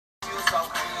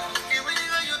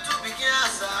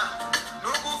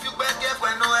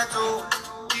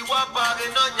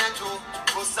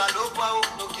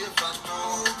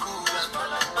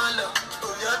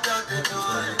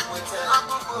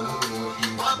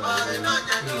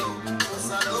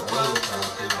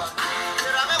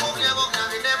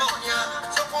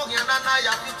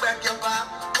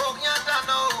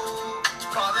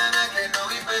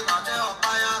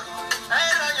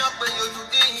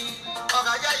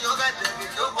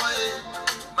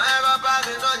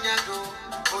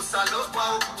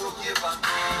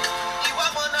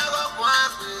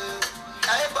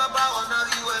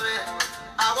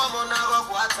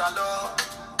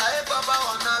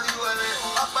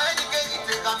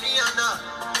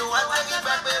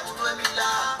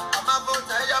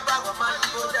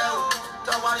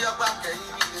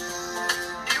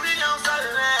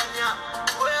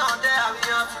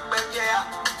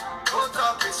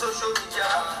Social media.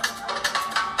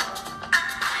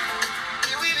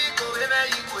 You really go where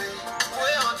you go.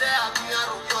 We're on there, I'm here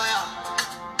on fire.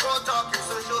 Go talk in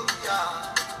social media.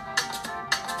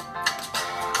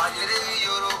 I get it,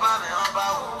 you're over me on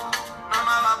bow. No,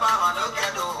 my papa, no get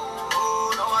do.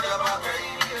 Oh, no, what you're back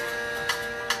here.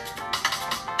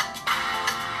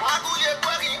 What do you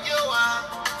put in your one?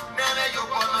 Never you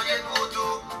put on your good.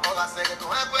 Or I say to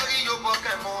have where you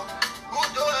Pokemon. Who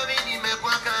do I mean, me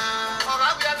Pokemon?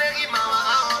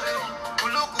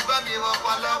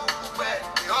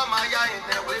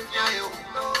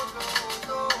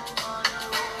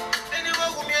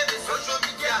 Social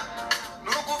media,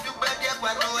 no go you back here,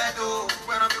 but no edo.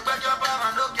 When I'm back your bar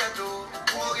and look at you,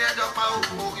 who get up out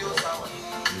of your sound.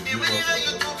 If we need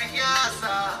you to be here,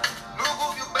 no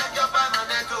go you back your bar and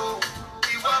edo.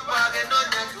 If I bag and on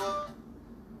your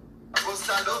go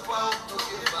salo out to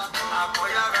give up. I'm for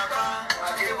your rapper,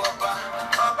 I give up.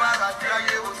 Papa, I tell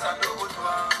you, what's a logo to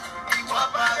her. If I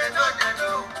bag and on your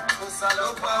door, go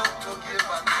salo out to give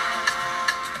up.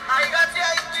 I got the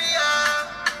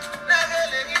idea.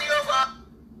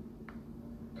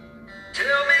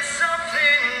 Tell me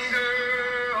something, girl.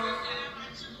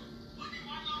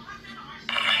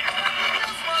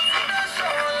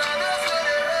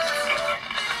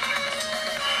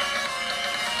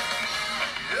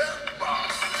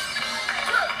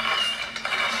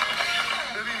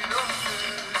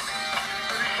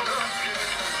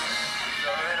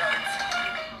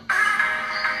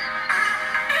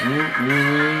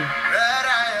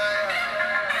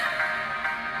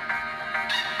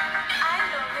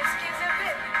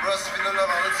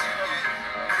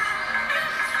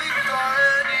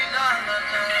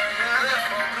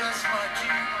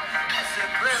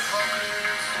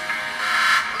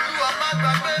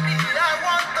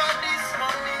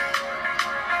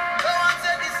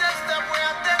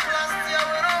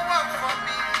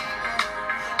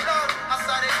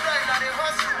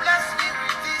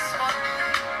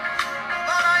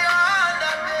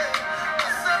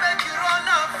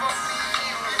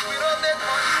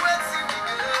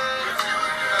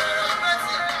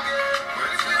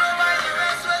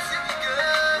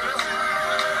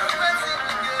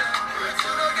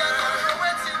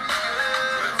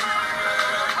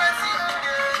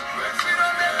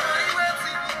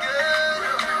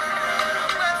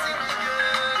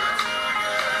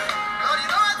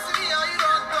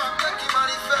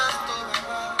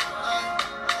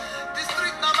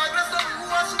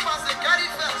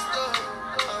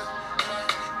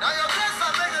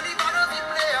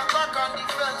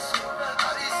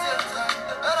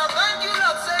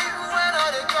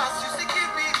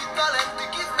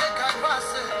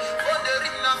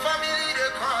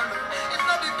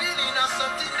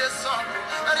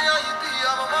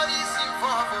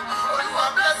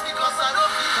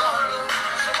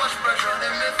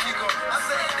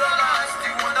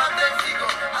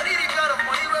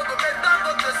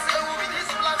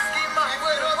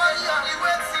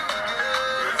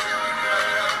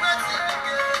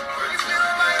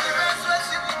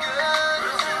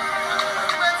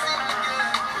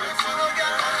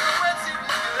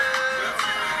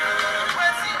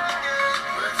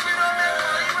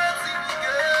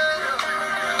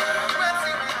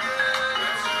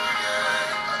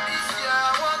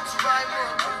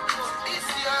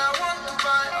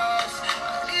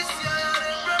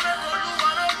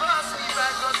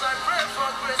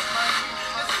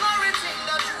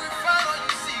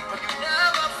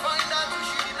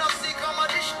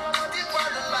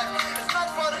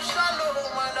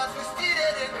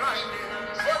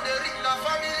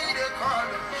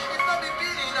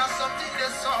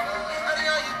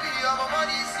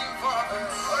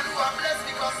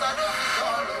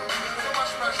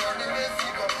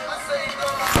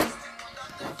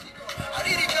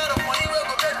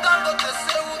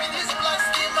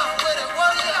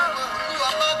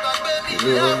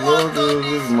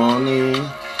 This morning.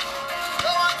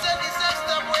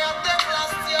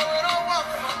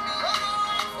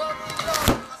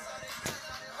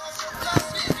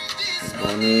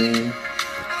 Morning.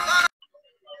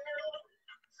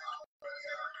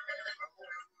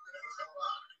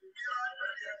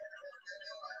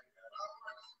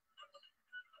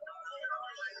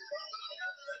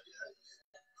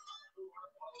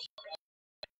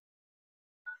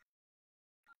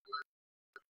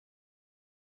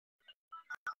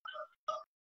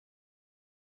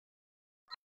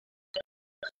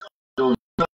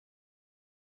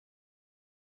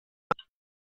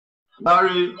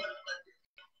 Larry,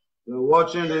 you're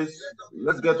watching this.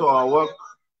 Let's get to our work.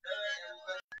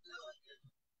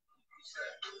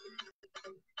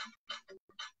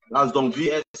 That's Don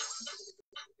VS.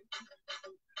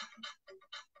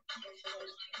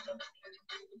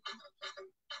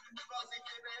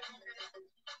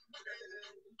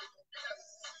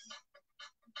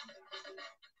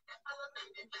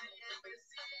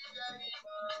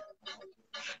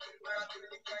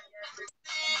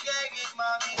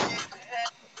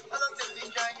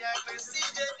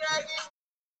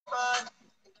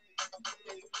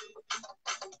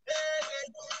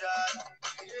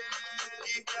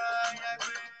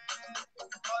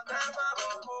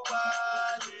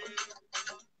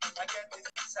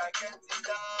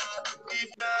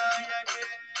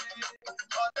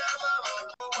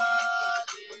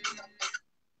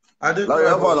 Larry,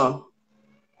 have fun.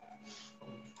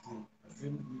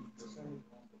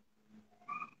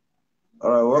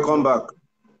 All right, welcome back.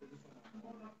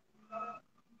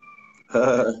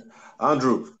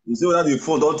 Andrew, you see whether the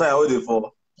phone don't tie away the phone.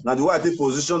 Now the way I take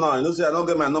position now, you know, say I don't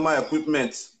get my normal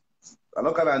equipment. I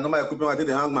don't get my normal equipment. I take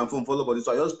the hang my phone follow body,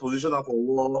 so I just position up for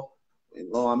wall. You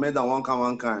know, I made that one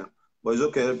kind. But it's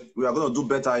okay. We are going to do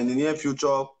better in the near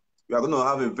future. We are going to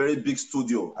have a very big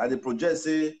studio. I the project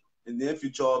say in the near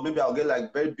future, maybe I'll get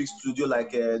like very big studio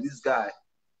like this guy.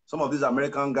 Some of these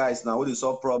American guys now, they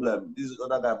solve problem. This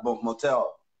other guy,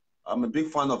 Motel. I'm a big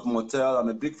fan of Motel. I'm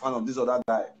a big fan of this other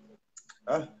guy.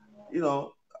 You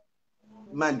know,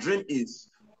 my dream is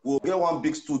we'll get one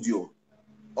big studio.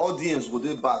 Audience will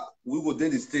be back. We will do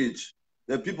the stage.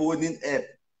 The people who need help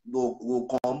will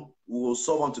come. We will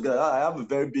solve them together. I have a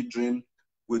very big dream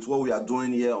with what we are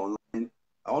doing here online.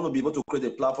 I want to be able to create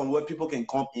a platform where people can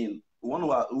come in. I want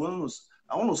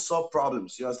to solve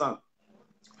problems. You understand?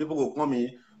 People will come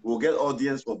in. We'll get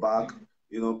audience for back.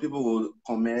 You know, people will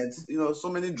comment. You know, so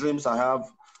many dreams I have.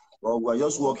 Well, we're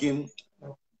just working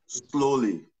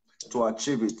slowly to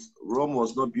achieve it. Rome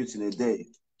was not built in a day.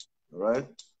 All right?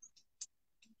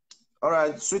 All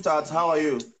right, sweetheart, how are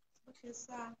you? Okay,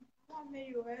 sir. How may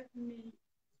you help me?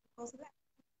 Because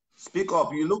speak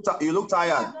up. You look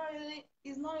tired.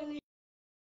 It's not really.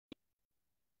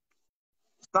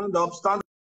 Stand up. Stand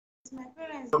It's my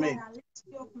parents. up.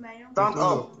 Stand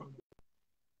up.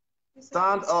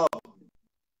 Stand up.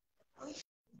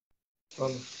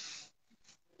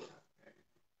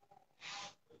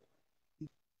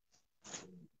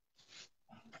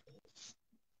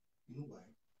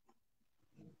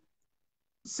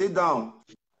 Sit down.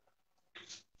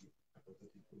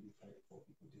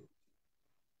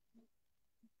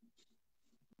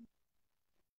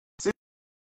 Sit.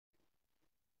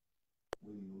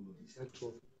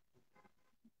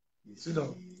 Sit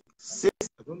down. Sit.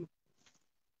 I don't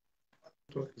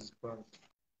talk is bad.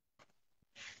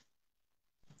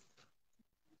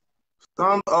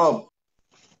 Stand up.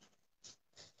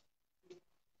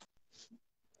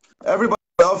 Everybody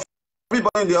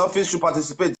in the office should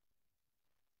participate.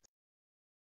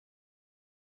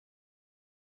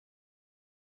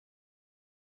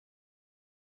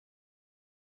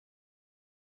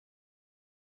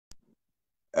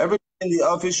 Everybody in the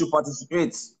office should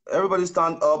participate. Everybody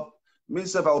stand up. Me,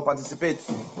 I will participate.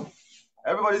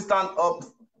 Everybody stand up.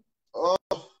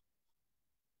 Up.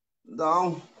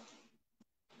 Down.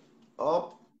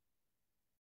 Up.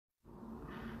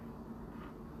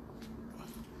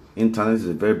 Internet is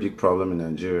a very big problem in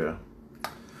Nigeria.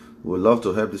 We would love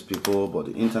to help these people, but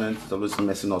the internet is always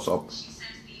messing us up.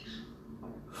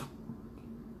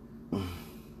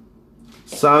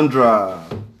 Sandra.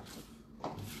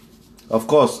 Of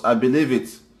course, I believe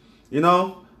it. You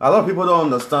know, a lot of people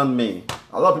don't understand me.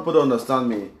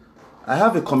 I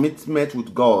have a commitment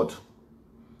with God.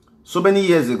 So many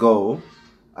years ago,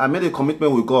 I made a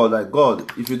commitment with God. Like, God,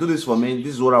 if you do this for me,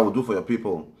 this is what I will do for your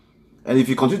people. And if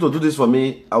you continue to do this for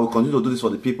me, I will continue to do this for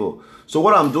the people. So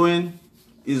what I'm doing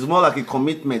is more like a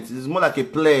commitment. It's more like a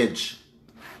pledge.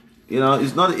 You know,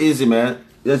 it's not easy, man.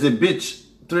 There's a beach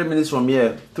 3 minutes from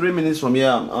here. 3 minutes from here,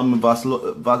 I'm in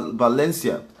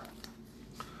Valencia.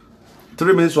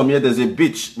 3 minutes from here, there's a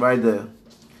beach right there.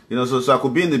 You know, so I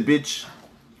could be in the beach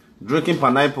drinking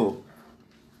pineapple.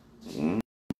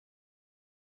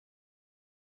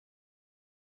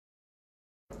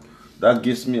 That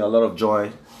gives me a lot of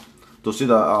joy to see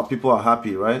that our people are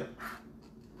happy, right?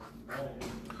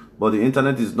 But the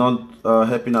internet is not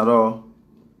helping at all.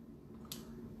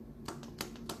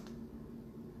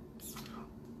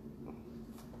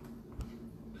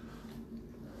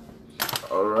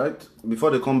 All right. Before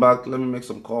they come back, let me make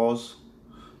some calls.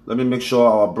 Let me make sure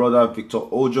our brother Victor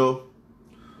Ojo,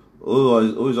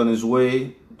 who is on his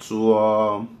way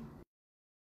to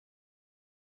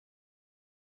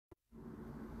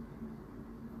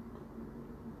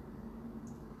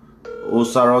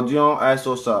Dion,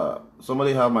 Osa.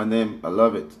 Somebody have my name. I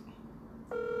love it.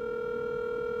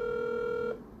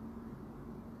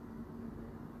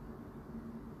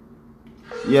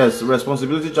 Yes,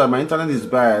 responsibility charge. My internet is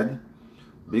bad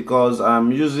because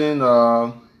I'm using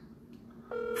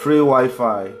free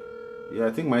Wi-Fi. Yeah,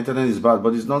 I think my internet is bad,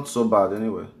 but it's not so bad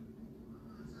anyway.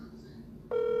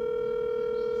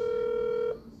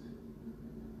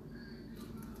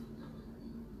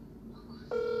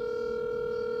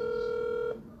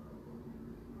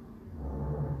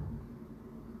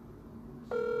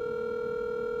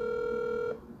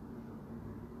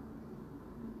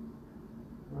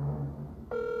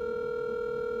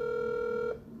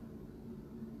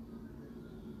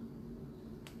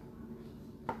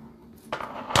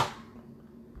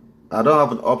 I don't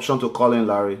have an option to call in,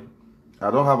 Larry.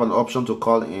 I don't have an option to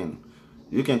call in.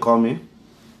 You can call me.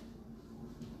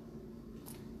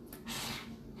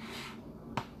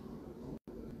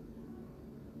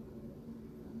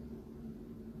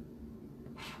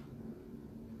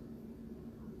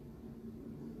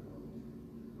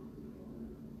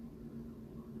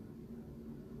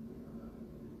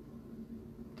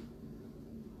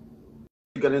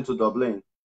 Get into Dublin.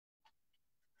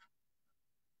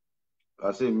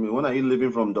 I say, when are you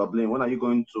leaving from Dublin? When are you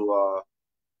going to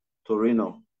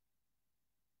Reno?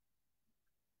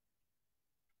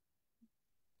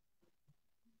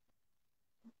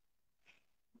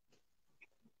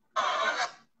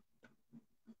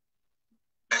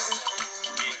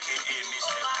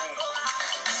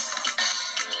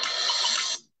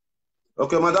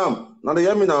 Okay, madam. Now they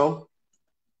hear me now.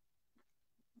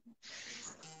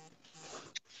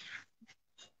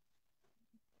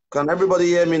 Can everybody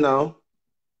hear me now?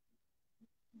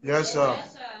 Yes, sir.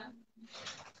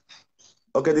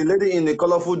 Okay, the lady in the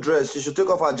colorful dress, she should take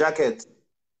off her jacket.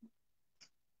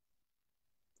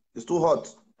 It's too hot.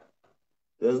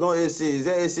 There's no AC. Is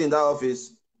there AC in that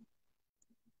office?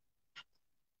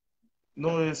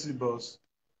 No AC, boss.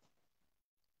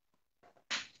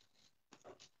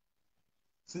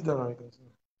 Sit down, I can see.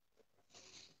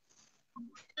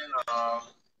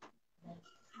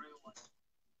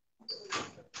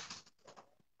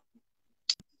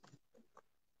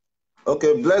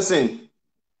 Okay, blessing.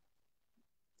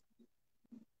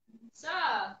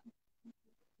 Sir.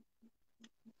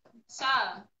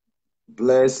 Sir.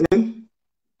 Blessing.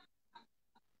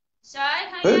 Sir, I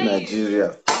can Hey, hear you.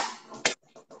 Nigeria.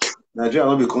 Nigeria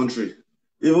not be country.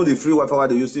 Even the free Wi-Fi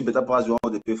they use see better pass the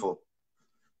one they pay for.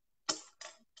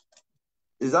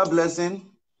 Is that blessing?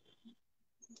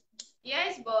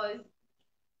 Yes, boss.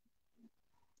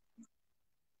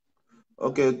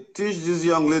 Okay, teach this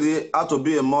young lady how to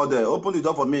be a model. Open the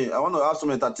door for me. I want to have some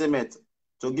entertainment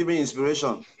to give me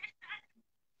inspiration.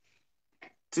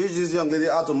 Teach this young lady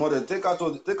how to model. Take her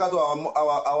to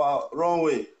our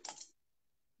runway.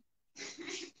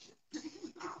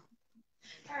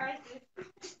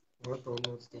 Not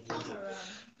almost.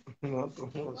 Not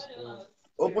almost.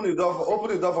 Open the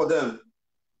door for them.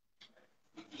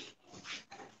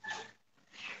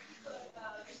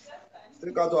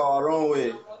 Take her to our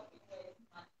runway.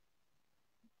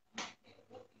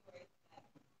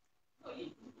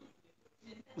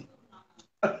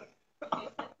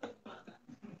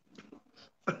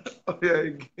 Oh, yeah,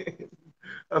 again.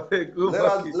 Okay, go Back.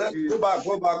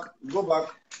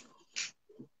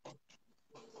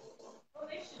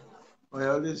 Oh,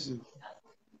 yeah, listen.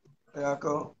 Yeah,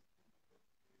 come.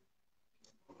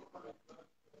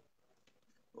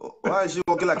 Why is she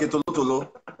walking like a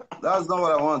tolo? That's not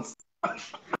what I want.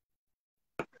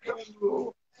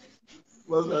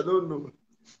 Boss, I don't know.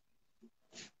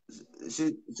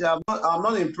 I'm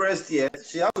not impressed yet.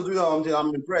 She has to do that until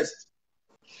I'm impressed.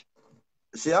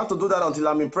 She has to do that until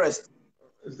I'm impressed.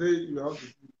 Say you have to.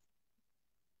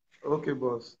 Okay,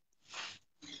 boss.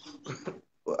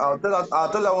 I'll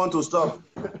tell her when to stop.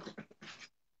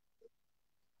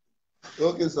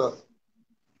 Okay, sir.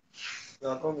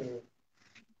 Yeah, come here.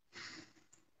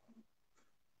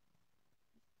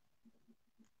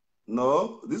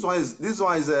 No, this one is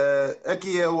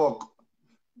Eki hair work.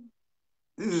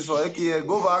 This is for Eki hair.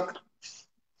 Go back.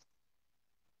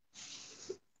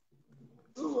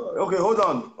 Okay, hold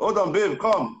on, babe.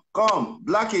 Come,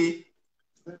 Blackie.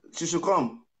 She should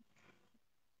come.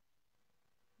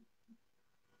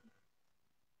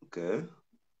 Okay.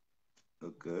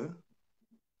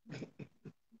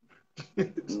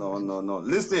 No.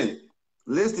 Listen.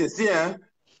 See,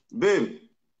 babe.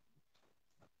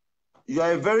 You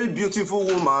are a very beautiful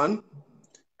woman,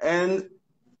 and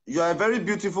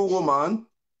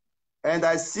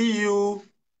I see you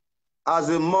as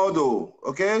a model.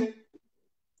 Okay.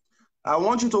 I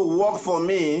want you to work for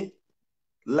me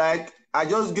like I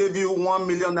just gave you 1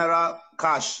 million naira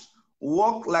cash.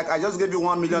 Work like I just gave you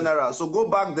 1 million naira. So go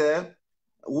back there.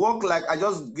 Work like I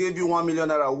just gave you 1 million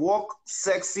naira. Work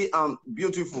sexy and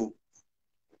beautiful.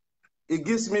 It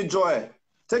gives me joy.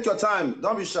 Take your time.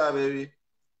 Don't be shy, baby.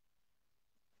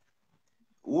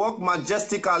 Work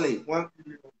majestically.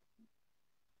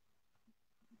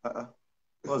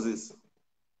 What's this?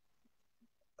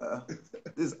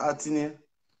 This Atine.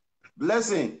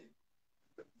 Blessing.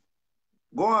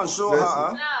 Go and show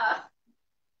her.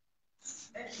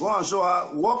 Go and show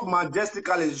her. Work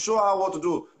majestically. Show her what to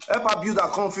do. Help her build her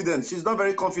confidence. She's not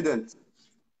very confident.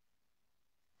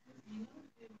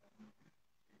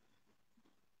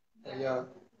 Yeah.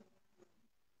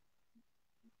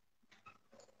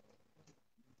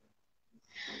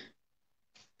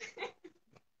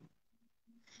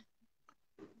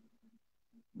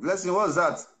 Blessing, what's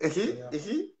that?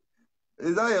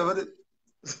 Is that your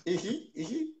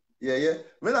Yeah.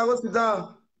 When I go sit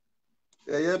down.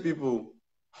 Yeah, people.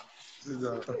 Sit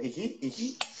down.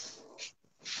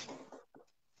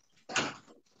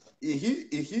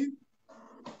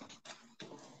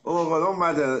 Oh God, don't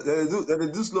mind them.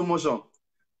 They do slow motion.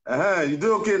 You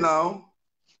do okay now?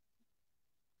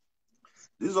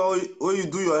 This is all when you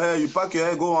do your hair, you pack your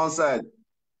hair, go one side.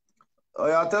 Oh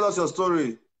yeah, tell us your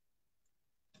story.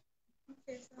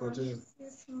 Okay, so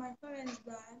since my parents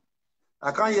died.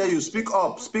 I can't hear you. Speak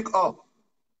up. Speak up.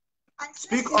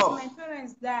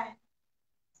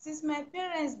 Since my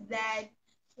parents died,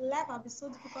 life has been so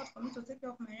difficult for me to take care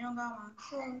of my younger one.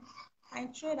 So I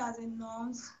trade as a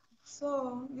nurse.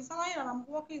 So the salary that I'm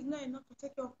working is not enough to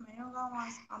take care of my younger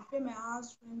ones and pay my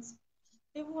house rent.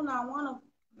 Even now, one of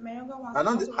my younger ones. I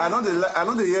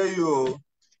don't hear you.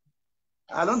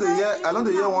 I don't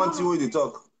hear one thing when you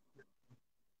talk.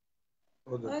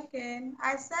 Okay,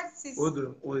 I said sis. Hold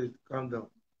on, wait, calm down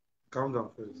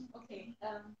first. Okay,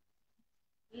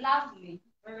 loudly,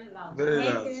 very loud. Very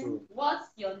loud. Okay. So. What's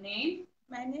your name?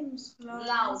 My name is Florence.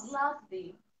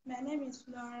 Loudly. My name is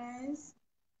Florence.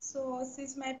 So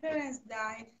since my parents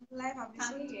died, life has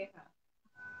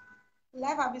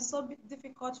been so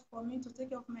difficult for me to take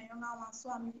care of my younger one. So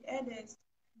I'm the eldest.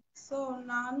 So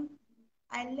now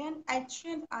I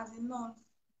trained as a nurse.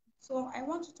 So I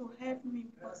want you to help me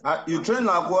because you train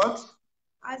like what?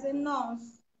 As a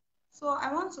nurse. So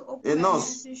I want to open a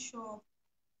medicine shop.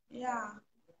 Yeah.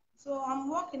 So I'm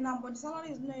working now, but the salary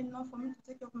is not enough for me to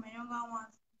take care of my younger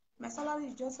ones. My salary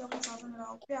is just 7,000.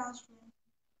 I'll pay house rent,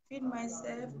 feed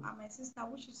myself and my sister,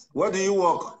 which is. Where do you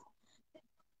work?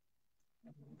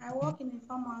 I work in a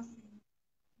pharmacy.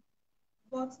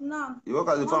 But now you work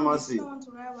at the pharmacy. I want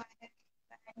to write by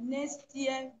next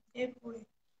year, April.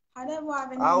 I never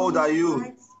have any. How old are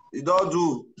you? You don't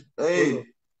do. Hey,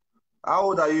 how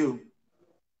old are you?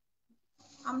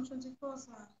 I'm 24,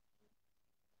 sir.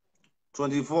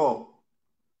 24.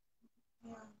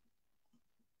 Yeah.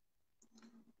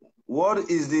 What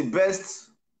is the best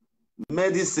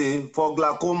medicine for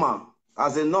glaucoma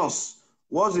as a nurse?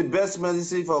 What's the best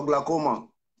medicine for glaucoma?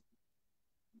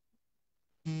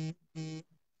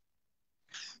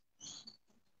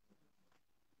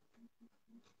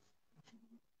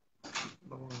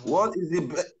 What is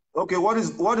the okay? What is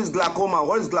glaucoma?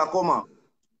 What is glaucoma?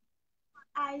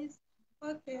 Eyes.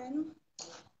 Okay.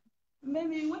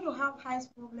 Maybe when you have eyes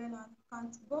problem and you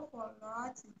can't go for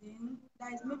loratadine,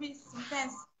 that is maybe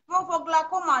sometimes. Well, for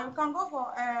glaucoma, you can go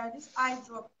for this eye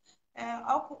drop,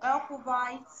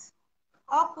 Ocuvite.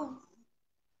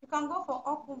 You can go for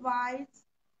Ocuvite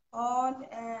or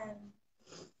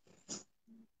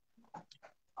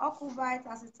Ocuvite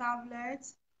as a tablet.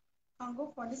 You can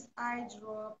go for this eye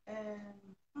drop.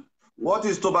 What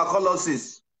is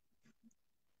tuberculosis?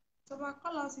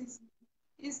 Tuberculosis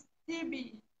is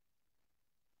TB.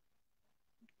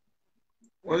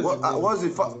 What's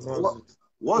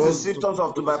the symptoms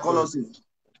of tuberculosis?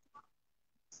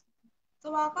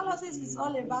 Tuberculosis is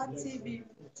all about TB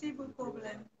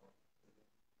problem.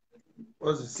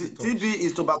 What's the TB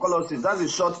is tuberculosis. That's a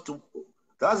short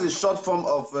That's the short form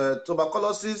of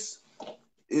tuberculosis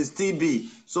is TB.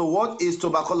 So what is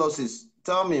tuberculosis?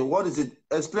 Tell me, what is it?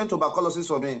 Explain tuberculosis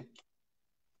for me.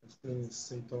 Explain the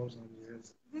symptoms and the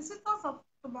rest. The symptoms of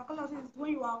tuberculosis is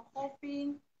when you are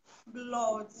coughing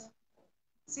blood,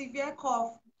 severe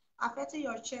cough, affecting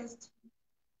your chest,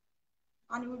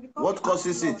 and it will become. What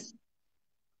causes it?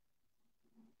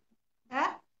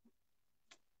 Eh?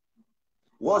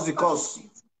 What's the cause?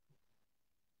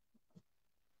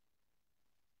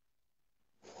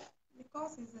 The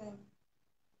cause is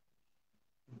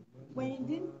when you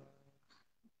didn't.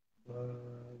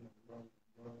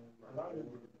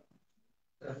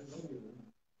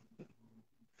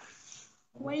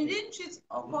 When you didn't treat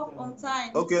a cough on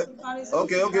time. Okay.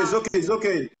 It's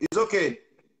okay.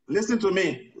 Listen to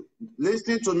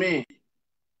me.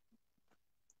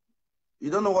 You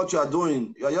don't know what you are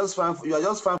doing. You are just fine for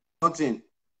nothing.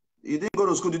 You didn't go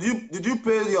to school. Did you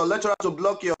pay your lecturer to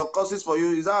block your courses for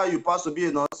you? Is that how you passed to be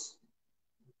a nurse?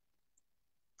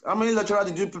 How many lecturers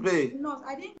did you pay? No,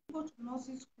 I didn't go to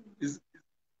nursing school.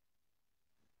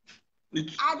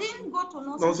 I didn't go to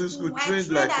nursing school. I trained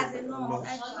like as a nurse.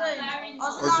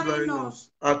 Auxiliary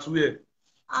nurse. At where?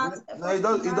 No, it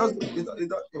does.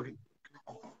 Okay.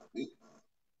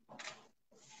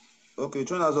 Okay,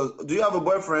 train as a. Do you have a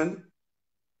boyfriend?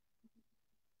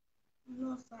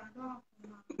 No, sir. I don't have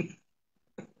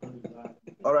one.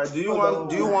 All right. Do you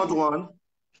want one?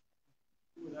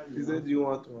 He said, "Do you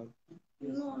want one?"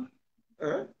 No.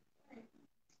 Eh?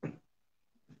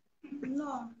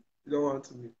 No. You don't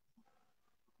want me.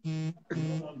 You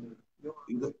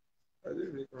don't. I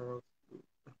didn't make around.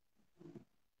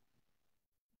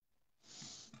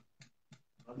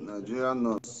 Nigerian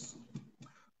nurse.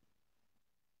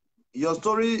 Your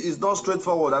story is not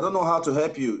straightforward. I don't know how to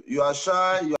help you. You are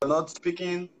shy. You are not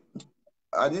speaking.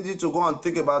 I need you to go and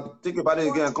think about it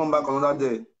again and come back another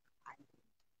day.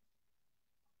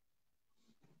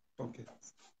 Okay.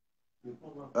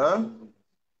 Huh?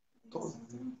 Okay.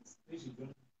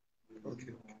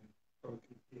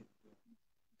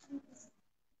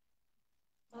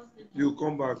 You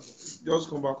come back. Just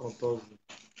come back on Thursday.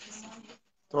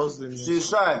 Thursday. She's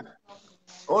shy.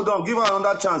 Hold on. Give her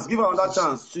another chance.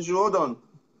 She should hold on.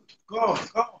 Come.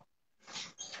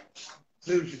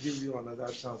 Maybe we should give you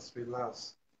another chance.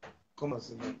 Relax. Come and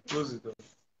sit down. Close the door.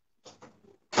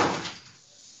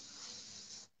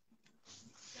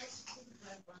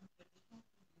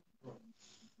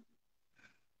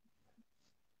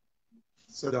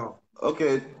 Sit down.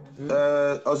 Okay.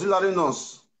 Auxiliary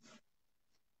nurse.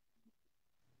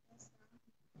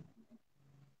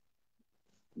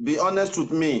 Be honest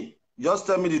with me. Just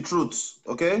tell me the truth,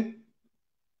 okay?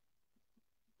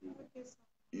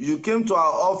 You came to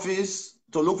our office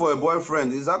to look for a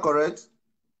boyfriend. Is that correct?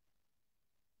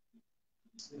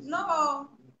 No.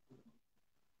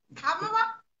 I've never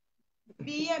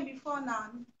been here before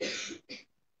now.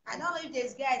 I don't know if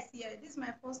there's guys here. This is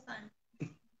my first time.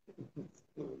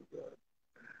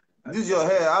 This is your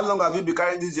hair. How long have you been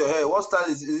carrying this your hair? What style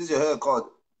is this your hair called?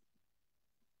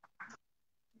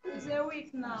 It's a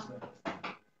week now.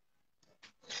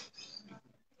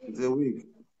 It's a week.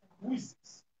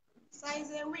 So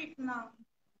it's a week now.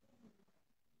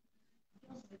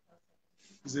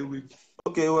 It's a week.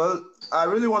 Okay, well, I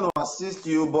really want to assist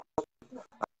you, but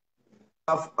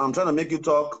I'm trying to make you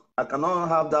talk. I cannot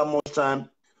have that much time.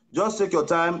 Just take your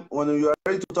time. When you are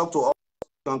ready to talk to us,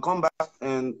 you can come back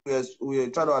and we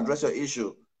try to address your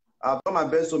issue. I've done my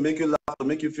best to make you laugh, to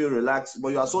make you feel relaxed, but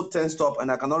you are so tensed up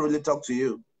and I cannot really talk to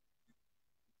you.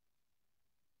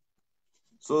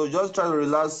 So just try to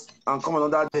relax and come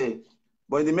another day.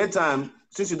 But in the meantime,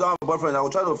 since you don't have a boyfriend, I will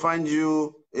try to find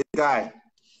you a guy.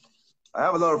 I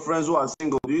have a lot of friends who are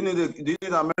single. Do you need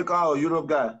an American or Europe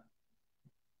guy?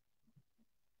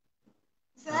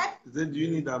 Sir? Do you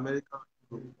need America?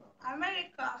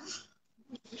 America.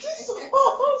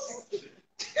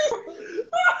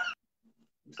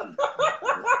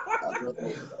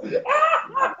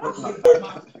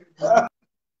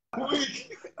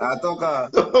 I talk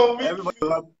everybody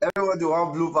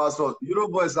want blue passport. Euro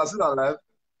boys are still alive.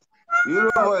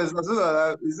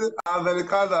 Is it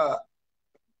Americana?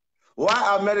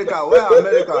 Why America? Where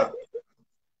America?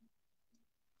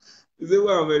 Is it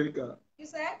why America? You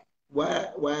said? Why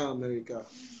America?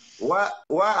 Why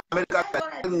America?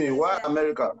 Tell me, why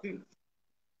America?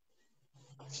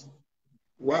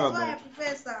 Why That's America? why I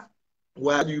prefer, sir.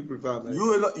 Why do you prefer America?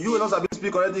 You will not have to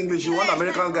speak correct English. You want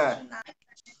American guy.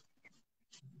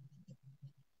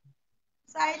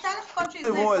 So Italian country is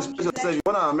You won't express yourself. You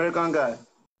want an American guy.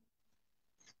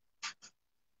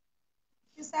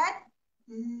 You said?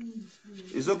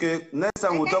 It's okay. Next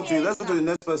time we'll talk to you. Let's go to the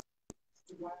next person.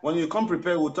 When you come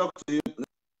prepared, we'll talk to you.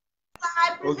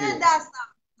 I prefer that,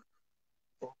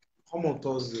 sir. Come on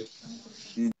Thursday.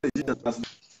 You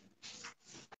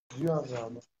have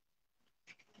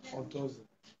on Thursday.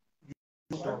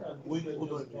 Wait,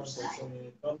 hold on your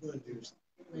section.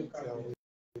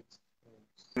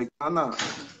 Anna.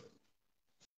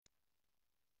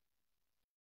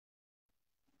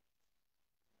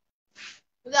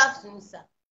 Good afternoon, sir.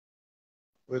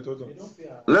 Wait, hold on.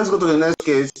 Let's go to the next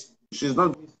case. She's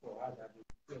not.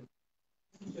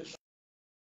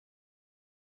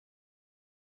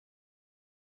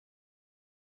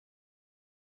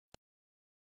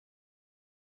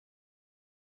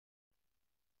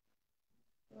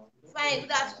 Fine,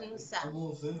 good afternoon, sir.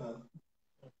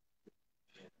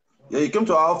 Yeah, you came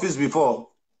to our office before.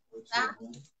 Sir?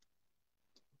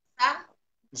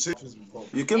 Sir?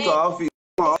 You came to our office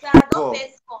Sir, before. don't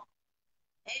first come.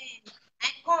 I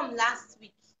come last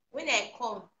week. When I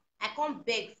come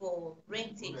beg for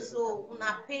rentage. So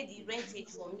una pay the rentage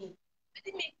for me. But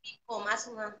it make me come as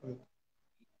soon as.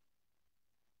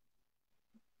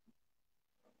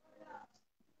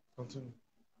 Continue.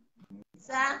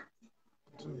 Sir?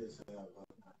 Sir,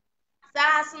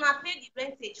 as soon as pay the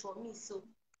rentage for me, so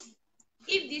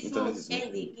if this month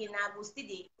end again, I go still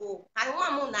dey owe. And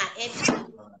one more na help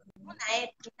me.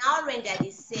 Now rent that they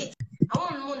say. I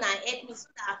want more na help me so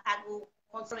that I go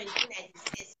control anything I dey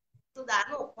say. So that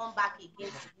I no come back again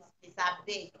to this place. I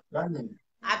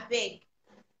beg.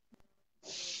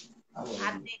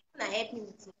 Una help me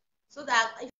with it. So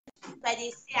that if I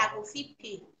dey say I go fit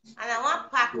pay. And I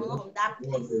want pack more from that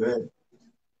place.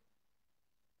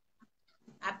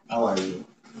 How are you?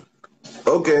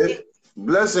 Okay.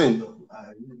 Blessing.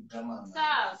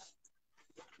 Sir.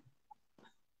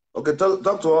 Okay,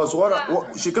 talk to us.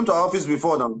 What she came to our office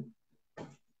before now?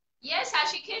 Yes, sir.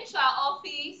 She came to our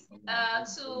office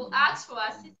to ask for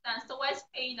assistance towards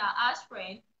paying her house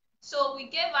rent. So we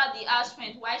gave her the house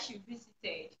rent while she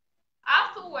visited.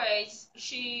 Afterwards,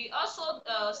 she also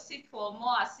seek for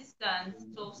more assistance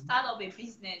to start up a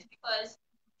business because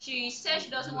she said she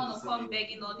doesn't want to come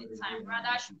begging all the time.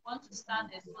 Rather, she wants to start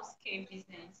a small-scale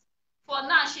business. For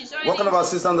now, she's already. What kind of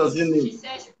assistance does she need? She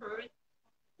says fruit,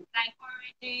 like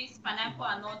oranges, pineapple,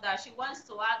 and all that. She wants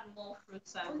to add more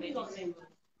fruits and vegetables.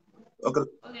 Okay.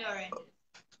 Only oranges.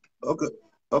 Okay.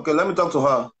 Okay, let me talk to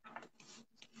her.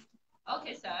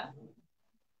 Okay, sir.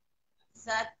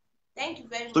 Sir, thank you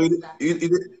very So much, sir.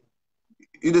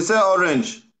 You say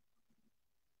orange?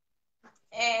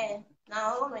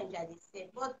 Now orange I dey sell.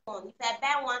 But if I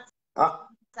buy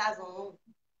 1,000,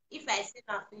 if I sell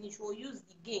and finish, we'll use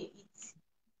the gain eat.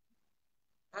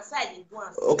 And so I dey do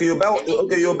am.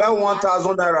 Okay, you buy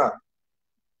 1,000 naira.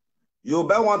 You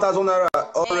buy 1,000 naira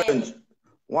orange.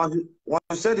 Once you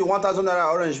say the 1,000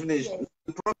 naira orange finish, yes.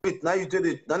 The profit now you take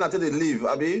it. Then until they leave,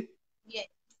 Abi. Yes.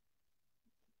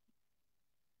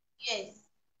 Yes.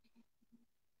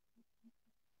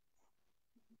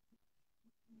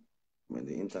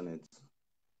 The internet.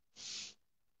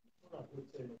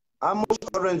 How much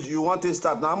orange you want to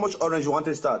start? Now, how much orange you want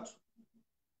to start?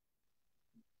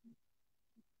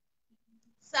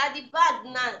 So the bag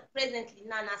now, presently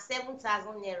now,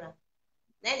 7,000 naira.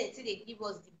 Then they give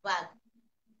us the bag.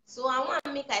 So I want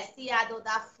to make I still add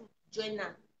other food join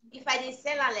now. If I dey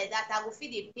sell like that, I go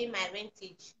fit dey pay my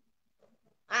rentage.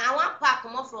 And I want pack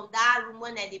more from that room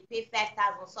when I dey pay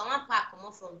 5,000. So I want pack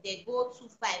more from there, go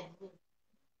 2,500 room.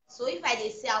 So if I dey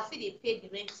sell, I fit dey pay the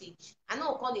rentage. I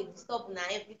no come dey disturb una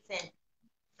every time.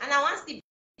 And I want still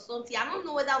something. I don't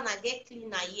know whether una get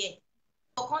cleaner here.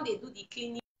 Or come dey do the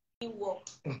cleaning work.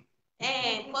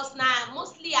 Because now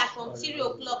mostly at from 3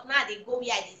 o'clock now they go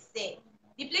where I dey sell.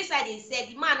 The place I dey sell,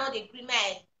 the man not dey gree me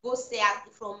go sell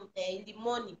from in the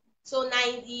morning. So now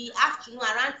in the afternoon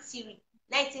around 3,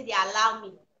 night they allow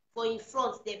me for in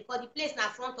front there because the place na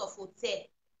front of hotel.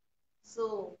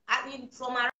 So I mean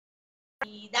from around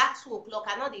that 2 o'clock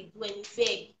I know they do any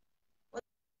beg. But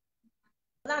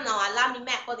now allow me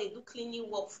because they do cleaning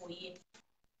work for you.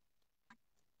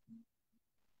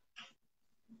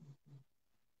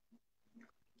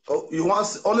 Oh,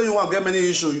 only you want get many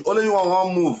issues. Only you want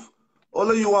one move.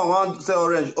 Only you want say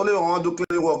orange. Only you want to do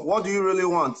clean work. What do you really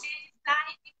want?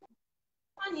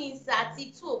 One is at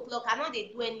 2 o'clock. I know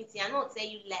they do anything. I not tell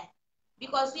you lie.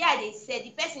 Because where they said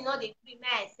the person know they free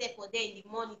my except for there in the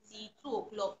morning till 2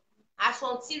 o'clock. As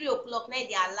from 3 o'clock now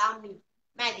they allow me.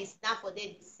 Now they stand for there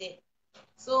they say.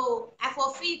 So I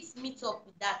forfeit meet up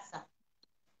with that, sir.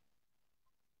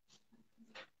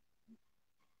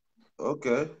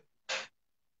 Okay.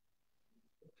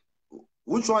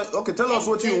 Which one? Okay, tell us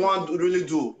what you want to really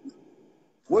do.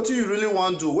 What do you really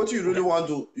want to do? What do you really want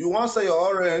to do? You want to say your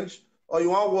orange Or you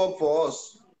want work for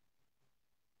us?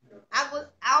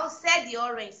 I'll sell the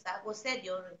orange, sir. I will sell the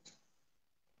orange.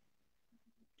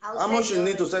 How much you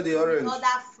need to sell the orange?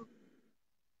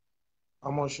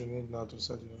 How much you need now to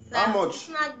sell the orange? Sir, How much? If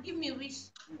not give me reach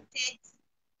 30.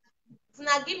 If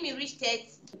not give me reach 30.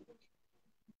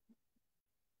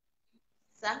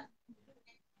 Sir?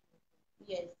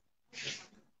 Yes.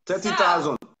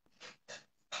 30,000.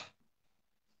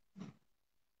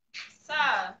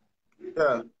 Sir.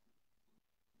 Yeah.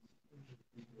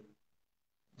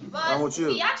 But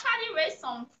we actually raised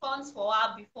some funds for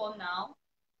her before now.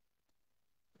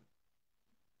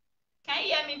 Can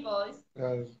you hear me, boys?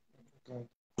 Yes. Okay.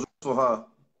 For her.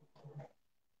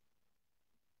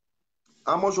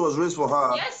 How much was raised for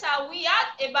her? Yes, sir. We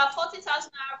had about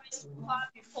 40,000 raised for her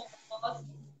before, but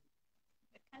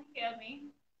can you hear me?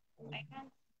 I can't.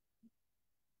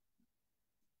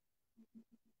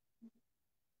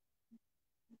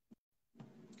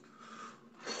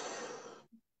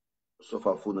 So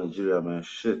far, full Nigeria, man.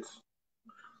 Shit.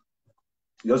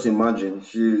 Just imagine,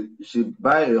 she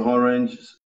buy a orange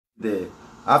there.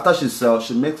 After she sells,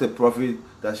 she makes a profit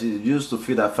that she used to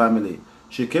feed her family.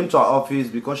 She came to our office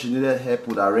because she needed help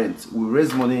with her rent. We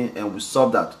raised money and we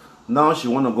solved that. Now she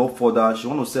want to go further. She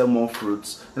want to sell more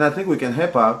fruits. And I think we can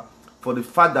help her for the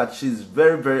fact that she's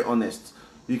very, very honest.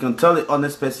 You can tell the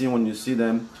honest person when you see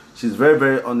them. She's very,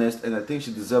 very honest, and I think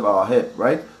she deserves our help,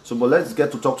 right? So, but let's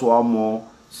get to talk to her more,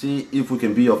 see if we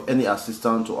can be of any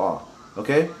assistance to her,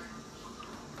 okay?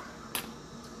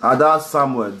 Ada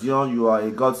Samuel, Dion, you are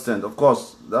a godsend. Of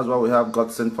course, that's why we have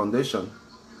Godsent Foundation.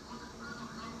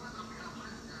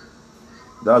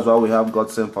 That's why we have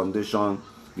Godsent Foundation,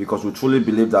 because we truly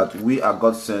believe that we are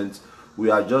God sent. We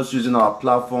are just using our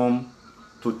platform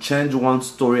to change one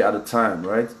story at a time,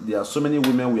 right? There are so many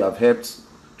women we have helped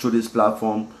through this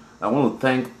platform. I want to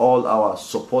thank all our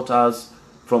supporters.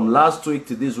 From last week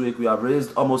to this week, we have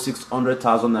raised almost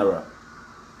 600,000 naira.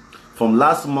 From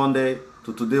last Monday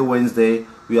to today, Wednesday,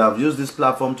 we have used this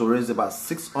platform to raise about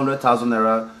 600,000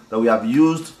 naira that we have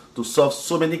used to solve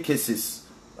so many cases,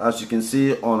 as you can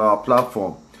see on our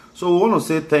platform. So we want to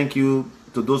say thank you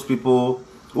to those people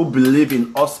who believe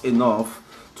in us enough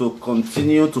to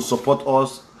continue to support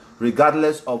us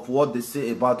regardless of what they say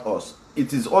about us.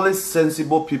 It is always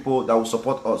sensible people that will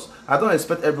support us. I don't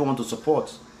expect everyone to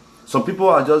support. Some people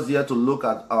are just here to look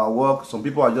at our work. Some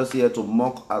people are just here to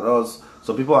mock at us.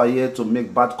 Some people are here to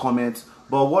make bad comments.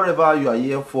 But whatever you are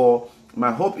here for,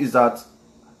 my hope is that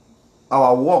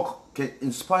our work can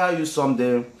inspire you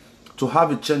someday to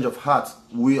have a change of heart.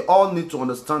 We all need to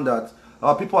understand that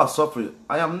our people are suffering.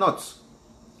 I am not.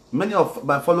 Many of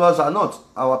my followers are not.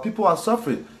 Our people are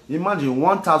suffering. Imagine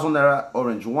 1,000 naira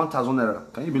orange, 1,000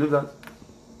 naira. Can you believe that?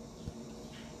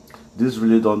 This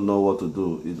really don't know what to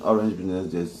do in orange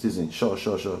business this season. Sure.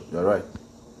 You're right.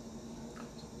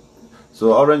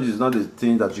 So orange is not the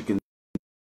thing that you can.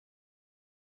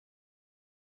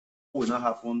 Will not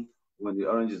happen when the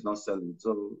orange is not selling.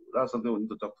 So that's something we need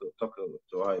to talk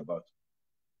to her about.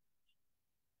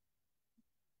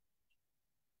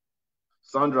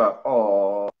 Sandra,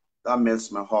 oh, that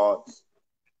melts my heart.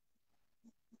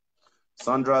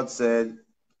 Sandra said,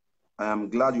 I am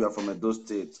glad you are from Edo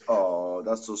State. Oh,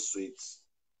 that's so sweet.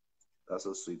 That's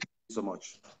so sweet. Thank you so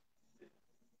much.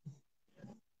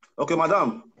 Okay,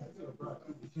 madam.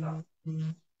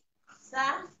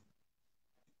 Sir?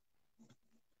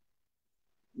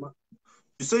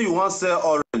 You say you want to sell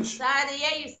orange. Sir, I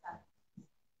hear you, sir.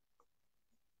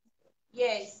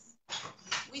 Yes.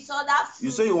 With other fruit.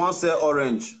 You say you want to sell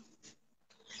orange.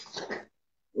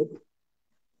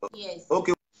 Yes.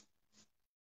 Okay.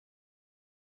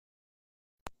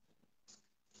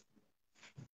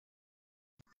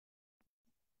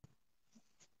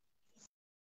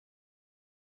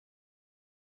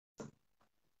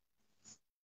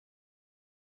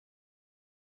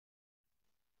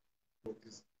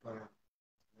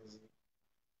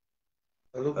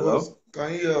 Hello, Hello? boss.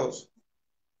 Can you hear us?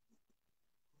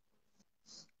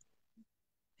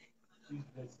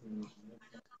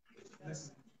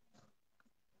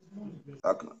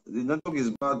 The network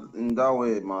is bad in that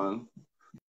way, man.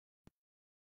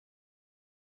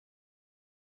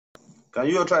 Can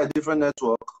you try a different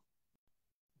network?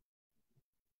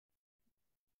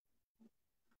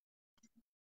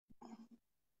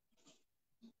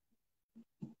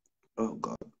 Oh,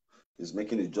 God. It's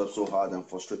making the job so hard and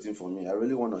frustrating for me. I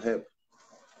really want to help.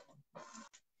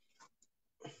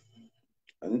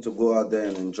 I need to go out there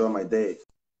and enjoy my day.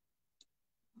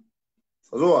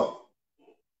 Ozoa,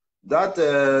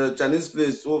 that Chinese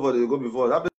place over there you go before,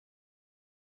 that place,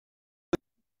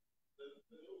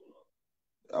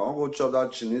 I want to go chop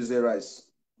that Chinese rice.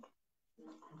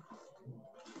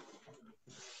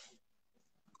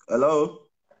 Hello?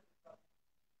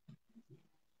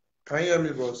 Can you hear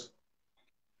me, boss?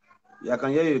 Yeah, I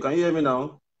can hear you. Can you hear me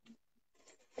now?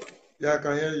 Yeah, I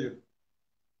can hear you.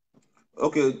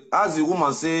 Okay, as the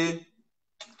woman say,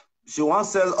 she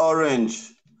wants to sell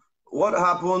orange. What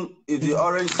happened if the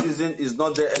orange season is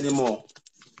not there anymore?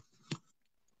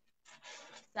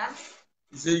 Sir?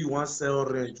 You say you want to sell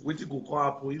orange. What you go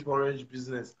happen if orange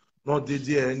business not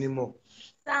there anymore?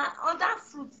 Sir, other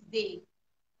fruits day.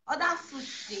 Other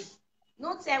fruits day.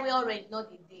 No tell where orange not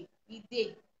the day. The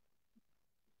day.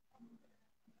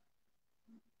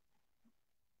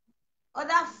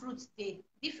 Other fruits day.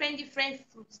 Different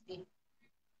fruits day.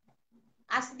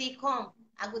 As they come,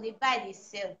 I go they buy, they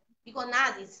sell. Because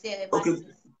now they sell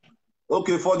everything.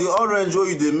 Okay, for the orange what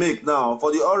you they make now,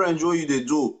 for the orange what you they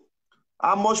do,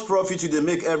 how much profit you they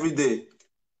make every day?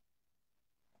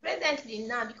 Presently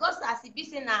now, because as it be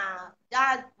say now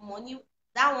that money,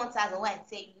 that 1,000 what I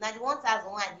say, now the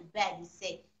 1,000 what I dey buy, they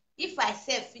sell. If I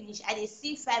sell finish, I dey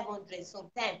see 500,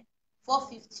 sometimes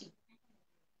 450.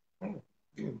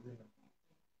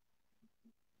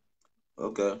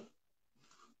 Okay.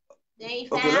 Then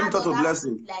if Okay, I let me add talk to other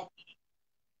Blessing. fruit like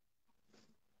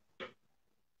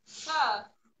Sir.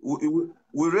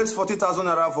 We raised 40,000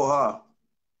 naira for her.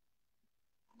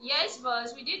 Yes,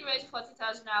 boss. We did raise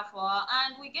 40,000 naira for her,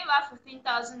 and we gave her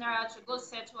 15,000 naira to go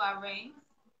settle her rent.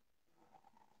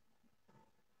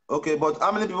 Okay, but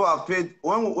how many people have paid?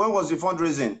 When was the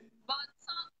fundraising? But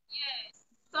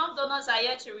some donors are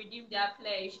yet to redeem their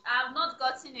pledge. I have not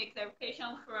gotten a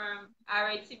clarification from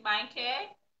Areti Banke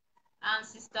and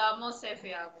Sister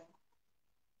Mosefeago.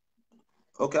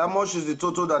 Okay, how much is the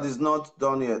total that is not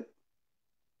done yet?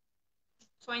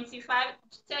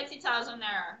 30,000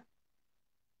 naira.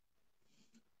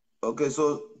 Okay,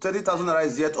 so 30,000 naira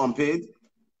is yet unpaid.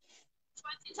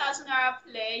 20,000 naira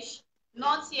pledge,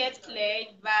 not yet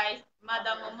cleared by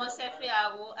Madam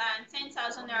Mosefeago, and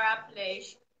 10,000 naira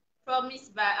pledge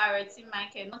promised by Areti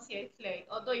Banke, not yet cleared,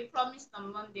 although he promised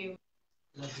on Monday.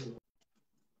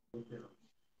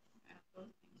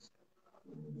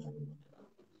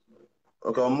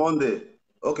 Okay, on Monday.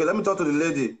 Okay, let me talk to the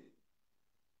lady.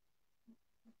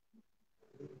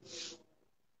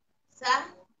 Sir?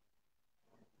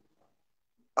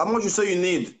 How much you say you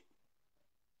need?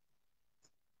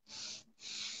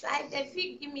 Sir, if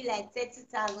you give me like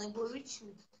 30,000, it will reach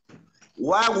me.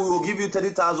 Why we will give you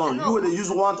 30,000? You will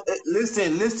use one.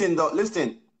 Listen.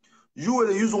 You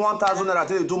will use 1,000 naira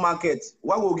to do market.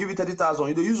 Why will we give you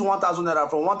 30,000? You use 1,000 naira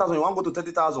from 1,000. You want to go to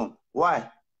 30,000?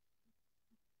 Why?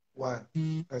 Why?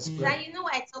 Sir, you know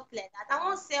why I talk like that? I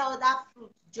want to sell other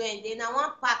fruit join. Then I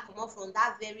want pack more from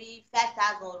that very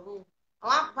 5,000 room. I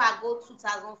want pack go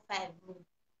 2,005 room.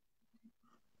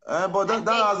 But that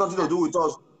has nothing to do with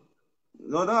us.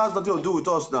 No, that has nothing to do with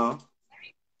us now.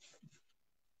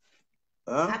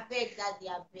 I beg, Daddy,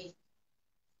 I beg.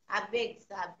 I beg,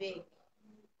 sir, I beg.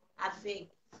 I beg.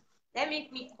 Let me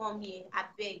quick come here, I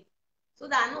beg. So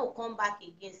that I no come back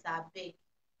again, sir, I beg.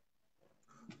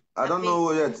 I don't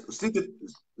know yet.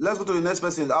 Let's go to the next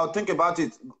person. I'll think about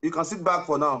it. You can sit back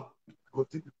for now.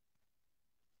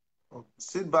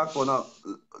 Sit back for now.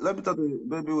 Let me talk to the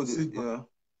baby with it. Yeah.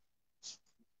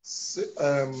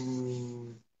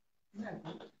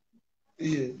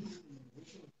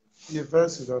 Yeah,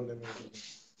 first sit down, let me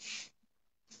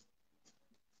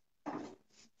do.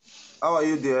 How are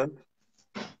you there?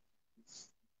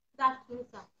 That's true,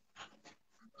 sir.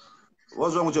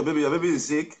 What's wrong with your baby? Your baby is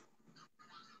sick?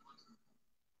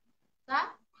 Sir?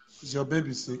 Is your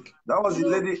baby sick? That was the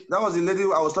lady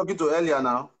I was talking to earlier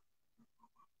now.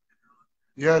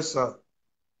 Yes, sir.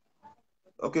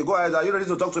 Okay, go ahead. Are you ready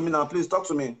to talk to me now? Please talk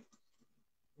to me.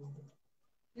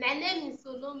 My name is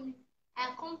Solomi.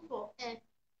 I come for help.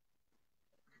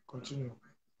 Continue.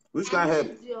 Which kind of help? I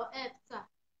need your help, sir.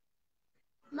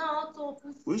 Now to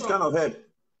open store. Which kind of help?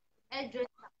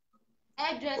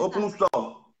 Hairdresser. Open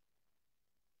store.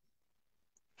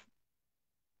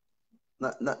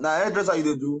 Now hairdresser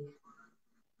you do?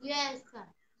 Yes, sir.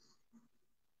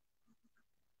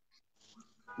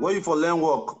 Where you for learn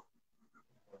work?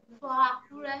 For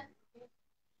Akure.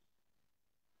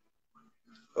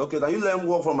 Okay, now you learn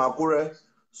work from Akure.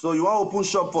 So you want to open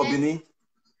shop for Benin?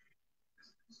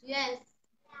 Yes.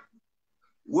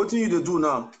 What do you do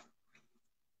now?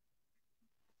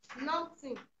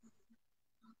 Nothing.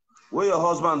 Where your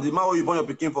husband, the man where you born your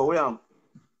pikin for, where am?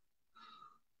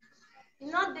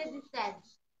 You not dey this side.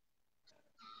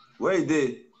 Where he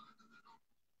dey?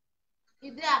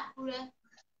 You dey Akure.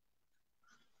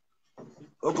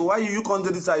 Okay, why you come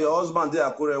to this side? Your husband dey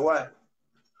Akure, why?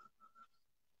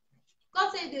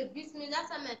 Because they beat me, that's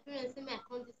why my parents say I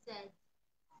come this side.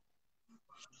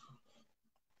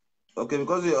 Okay,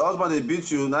 because your husband they beat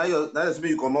you, now you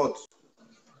come out.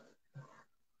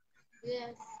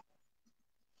 Yes.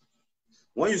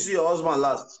 When you see your husband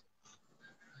last?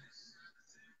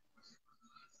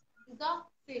 Doctor.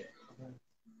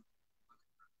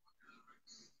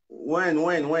 When?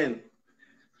 The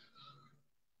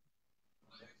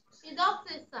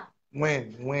doctor, sir.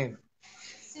 When?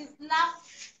 Since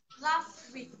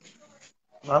last week.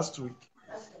 Last week.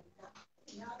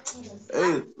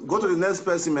 Hey, go to the next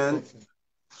person, man. Okay.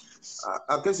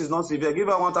 Her case is not severe. Give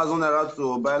her 1,000 naira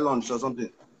to buy lunch or something.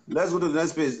 Let's go to the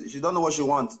next place. She don't know what she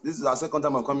wants. This is her second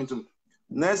time I'm coming to.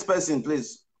 Next person,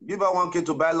 please. Give her 1K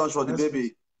to buy lunch for the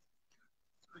baby.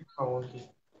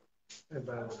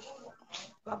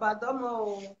 Baba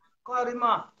Domo,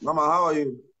 Korima. Mama, how are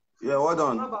you? Yeah, well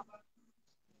done. Baba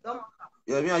Domo.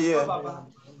 Yeah, me are here.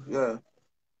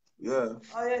 Yeah.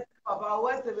 Oh yes, Baba.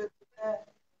 Where's the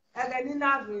again in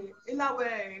Ivie? In a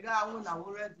way,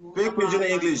 Speak pidgin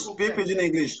English. Speak pidgin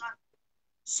English.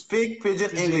 Speak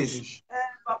pidgin English.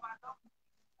 Baba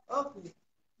Domo. Okay.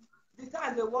 The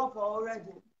time they work for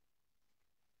already.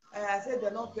 I said they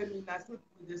not pay me. I sleep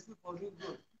with the sleep for real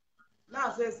good.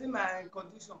 Now say see my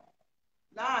condition.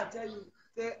 Now I tell you,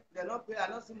 say they not pay. I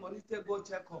not see money. Say go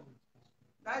check up.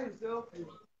 Now you say okay.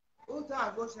 Who time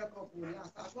I go check up with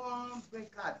last? I can't bring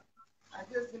card. I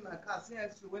just see my card. See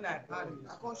you when I carry.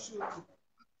 I can't show you.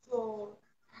 So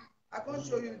I can't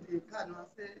show you the card. And I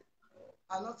say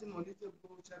I not see money to go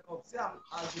check up. See I'm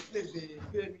at the place they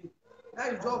pay me. Now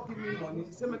you just give me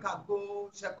money. Say make I go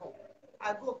check up.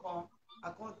 I go come.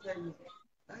 I can't tell you.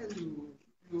 Now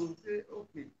you say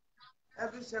okay.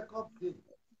 Every check up day.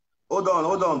 Hold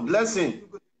on. Blessing.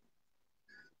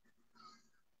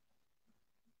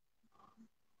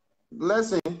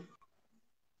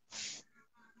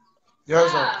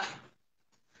 Yes, sir.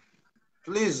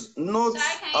 Please note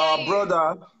our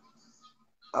brother.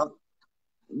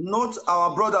 Note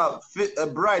our brother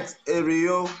Bright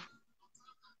Ario.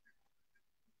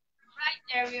 Bright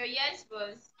area, yes,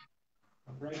 boss.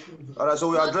 All right, so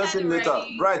we address him later.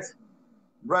 Bright,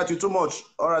 you too much.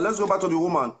 All right, let's go back to the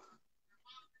woman.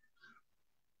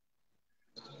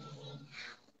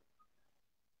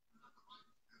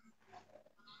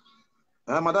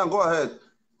 Madam, go ahead.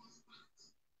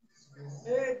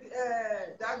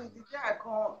 Daddy, the day I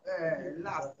come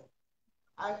last,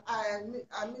 I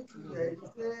meet you there. You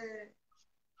say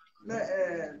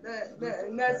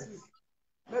next week,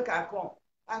 make I come.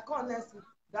 I come next week.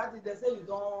 Daddy, they say you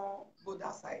don't go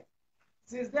that side.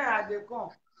 Since then I dey come.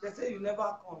 They say you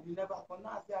never come. Now I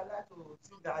say I like to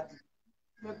see Daddy.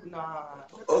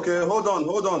 Okay, hold on.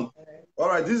 All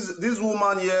right, this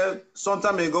woman here, some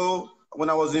time ago, when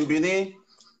I was in Benin,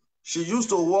 she used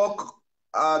to work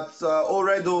at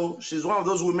Oredo. She's one of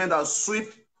those women that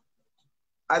sweep.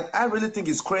 I really think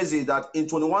it's crazy that in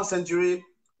 21st century,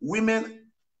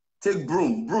 women take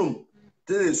broom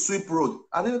till they sweep road.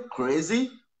 Are they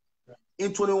crazy?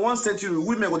 In 21st century,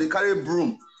 women will carry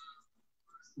broom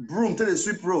till they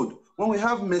sweep road. When we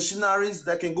have machineries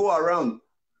that can go around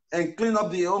and clean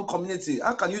up their own community,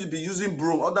 how can you be using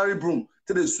broom, ordinary broom,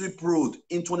 till they sweep road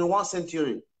in 21st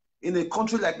century in a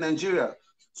country like Nigeria?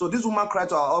 So this woman cried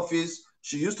to our office.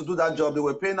 She used to do that job. They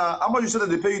were paying her. How much you said that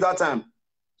they pay you that time?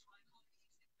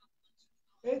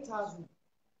 8,000.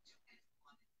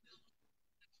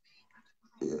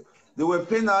 Yeah. They were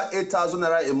paying her 8,000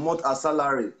 naira a month as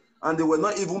salary, and they were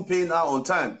not even paying her on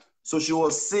time. So she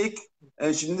was sick,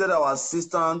 and she needed our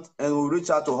assistant, and we reached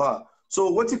out to her.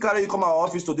 So what you carry you come to our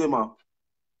office today, ma?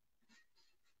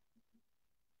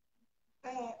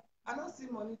 I don't see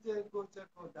money to go check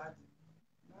on Daddy.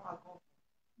 Now I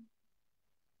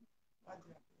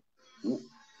come.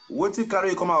 What you carry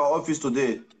you come to our office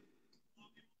today?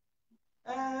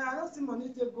 I don't see money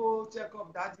to go check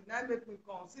up Daddy. Now make me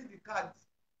come see the card.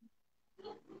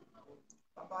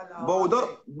 But we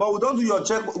don't do your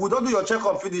check. We don't do your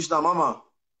checkup finish now, mama.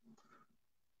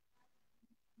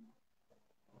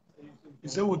 You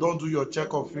say we don't do your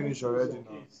checkup finish already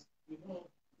now. We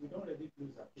don't already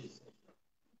close our case.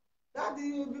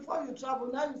 Daddy, before you travel,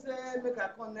 now you say make I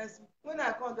come next week. When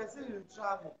I come, they say you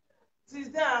travel. Since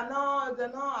then, they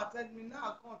not attend me. Now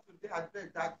I come today, I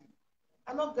beg Daddy.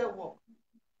 I not get work.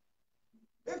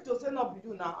 If to say not be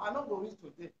you now, I not go reach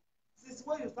today. Since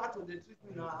when you start to treat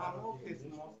me now, I'm okay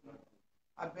small.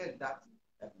 I beg Daddy.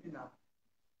 Help me now.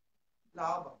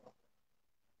 Now,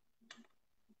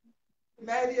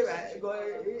 Mary,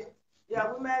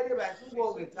 yeah, we marry right. Who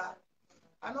go with her?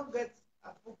 I don't get a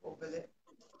food for belly.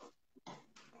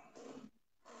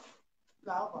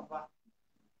 Now, Papa.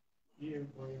 You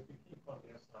go if you keep on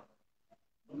your son.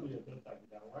 Don't your daughter be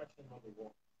that. Why she not the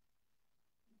work?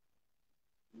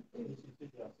 You should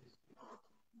take your assist.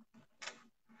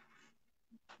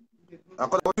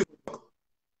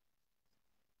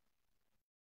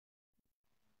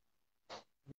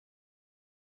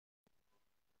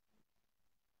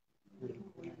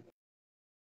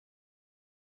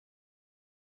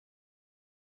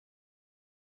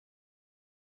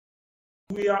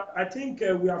 I think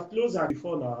we have closed her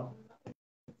before now.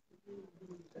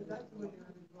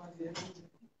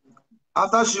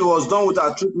 After she was done with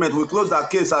her treatment, we closed her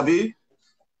case, Ivie.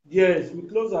 Yes, we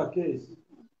closed her case.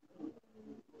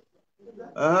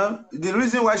 The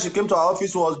reason why she came to our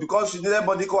office was because she needed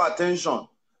medical attention,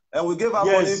 and we gave her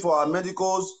money for her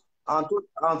medicals and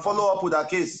follow up with her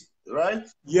case, right?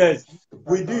 Yes,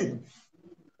 we did.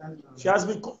 She has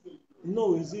been.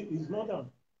 No, it's not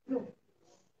done. No.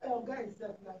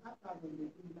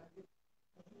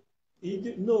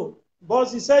 No,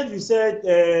 boss, you said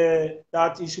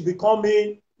that it should be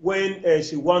coming when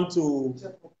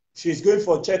she's going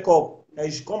for checkup.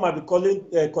 And she come and be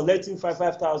collecting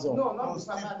 5,000. No, not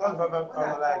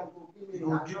 5,000.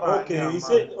 Okay, he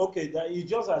said that he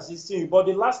just assisting you. But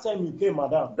the last time you came,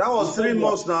 madam, that was 3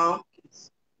 months now.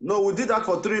 No, we did that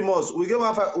for 3 months. We gave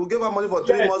her money for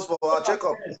 3 months for our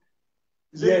checkup.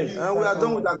 Yes. And we are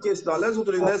done with that case now. Let's go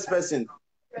to the next person.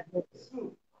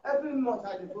 Every month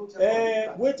I go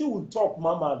wait till we talk,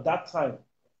 Mama, that time.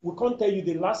 We can't tell you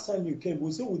the last time you came.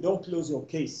 We say we don't close your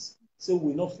case. So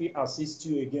we not feel assist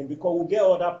you again because we get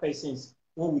other persons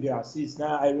when we assist.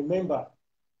 Now I remember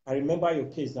your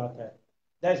case that time.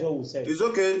 That's what we said. It's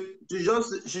okay. She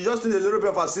just need a little bit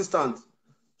of assistance.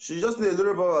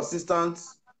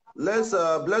 Let's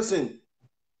blessing.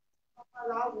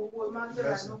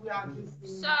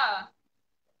 Sir.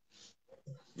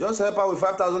 Just help her with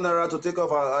 5,000 naira to take off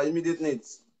her immediate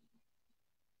needs.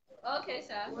 Okay,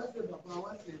 sir. Where's the Papa?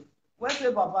 Where's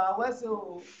the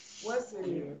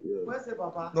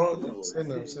Papa? No, say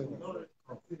no.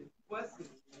 Where's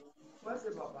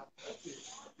the Papa?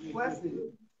 Where's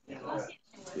the?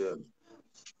 Yeah.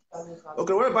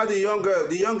 Okay, what about the young girl?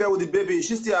 The young girl with the baby, is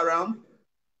she still around?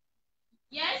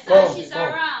 Yes, sir, she's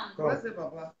around. Where's the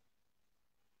Papa?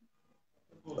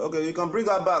 Okay, you can bring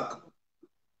her back.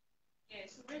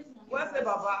 Yes. Where's the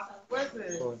Papa? Where's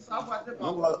the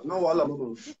Papa? No,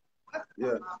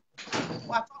 yeah.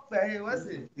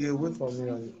 Yeah, wait for me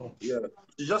and you come. Yeah,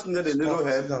 she just needed a little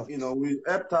help. You know, we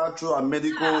helped her through her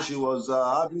medical. She was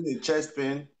having a chest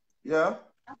pain. Yeah.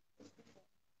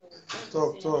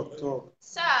 Talk.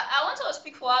 Sir, I want to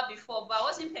speak for her before, but I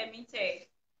wasn't permitted.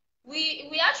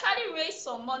 We actually raised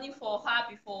some money for her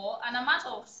before, an amount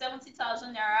of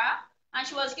 70,000 naira, and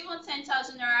she was given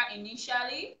 10,000 naira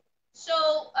initially. So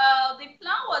the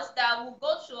plan was that we'll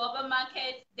go to urban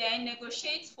market, then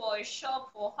negotiate for a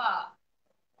shop for her.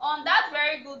 On that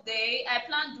very good day, I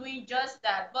planned doing just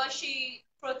that, but she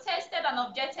protested and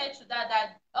objected to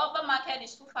that urban market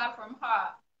is too far from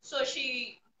her. So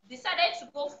she decided to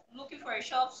go looking for a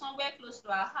shop somewhere close to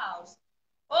her house.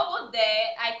 Over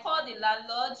there, I called the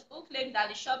landlord who claimed that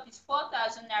the shop is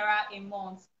 4,000 naira a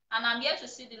month, and I'm here to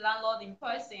see the landlord in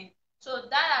person. So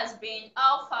that has been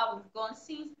how far we've gone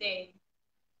since then.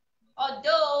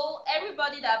 Although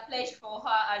everybody that pledged for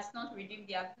her has not redeemed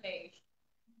their pledge.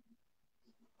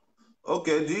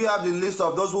 Okay, do you have the list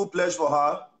of those who pledged for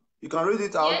her? You can read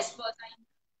it out. Yes, but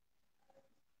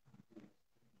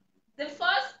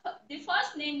the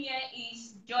first name here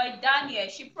is Joy Daniel.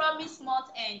 She promised month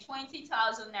end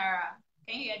 20,000 naira.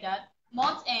 Can you hear that?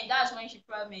 Month end, that's when she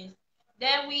promised.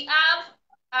 Then we have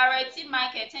Areti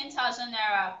Market 10,000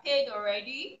 naira paid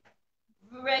already.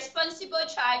 Responsible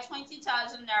Child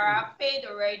 20,000 naira paid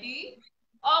already.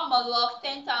 Omolok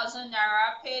 10,000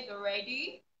 naira paid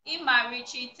already.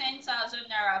 Imarichi 10,000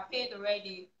 naira paid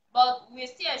already. But we're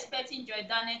still expecting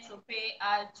Jordana to pay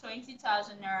a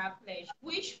 20,000 naira pledge,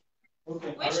 which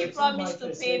she promised to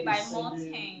pay by month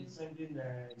end. Sending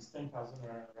 10,000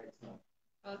 right now.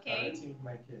 Okay. I think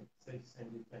Michael said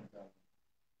sending 10,000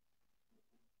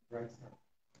 right now.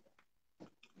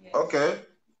 Yes. Okay.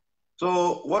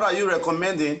 So what are you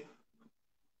recommending?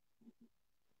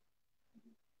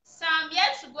 So I'm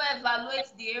yet to go evaluate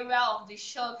the area of the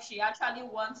shop she actually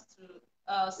wants to.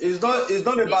 It's not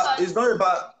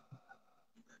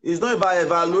about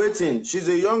evaluating. She's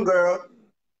a young girl.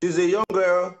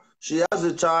 She has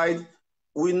a child.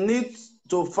 We need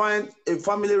to find a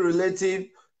family relative.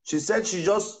 She said she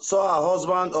just saw her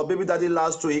husband or baby daddy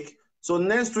last week. So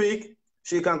next week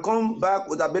she can come back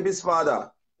with her baby's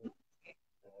father.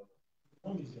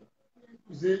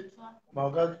 Is it,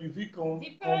 Margaret, if you come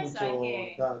with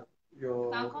your dad,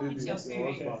 your baby, your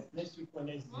husband. Next week,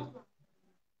 Wednesday.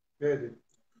 Ready?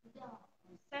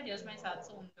 Said your husband's at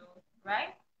home though,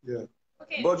 right? Yeah.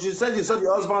 Okay. But you said you saw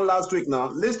your husband last week now.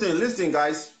 Listen,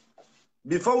 guys.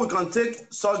 before we can take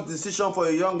such decision for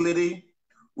a young lady,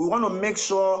 we want to make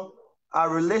sure our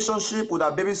relationship with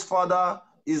our baby's father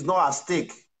is not at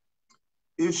stake.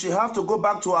 If she have to go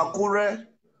back to Akure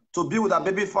to be with her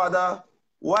baby father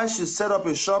while she set up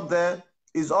a shop there,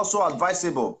 is also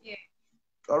advisable. Yeah.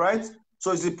 All right?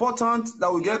 So it's important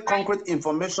that we get concrete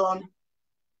information.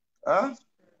 Huh?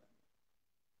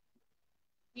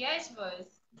 Yes,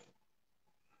 boss.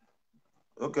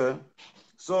 Okay.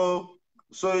 So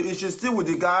if she's still with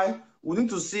the guy, we need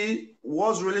to see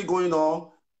what's really going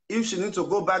on. If she needs to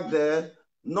go back there,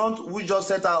 not we just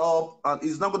set her up, and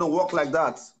it's not going to work like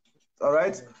that. All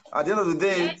right. At the end of the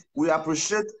day, Yes. we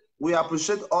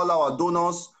appreciate all our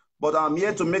donors, but I'm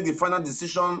here to make the final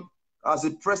decision as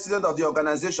the president of the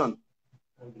organization.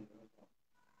 Sir,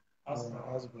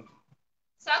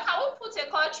 can we put a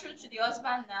call through to the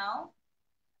husband now?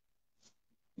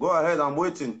 Go ahead, I'm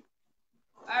waiting.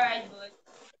 All right, boss.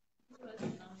 What's the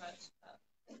number?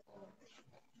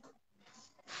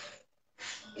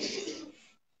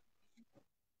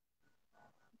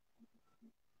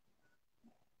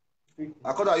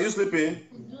 Akoda, are you sleeping?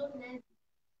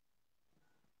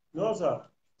 No, sir.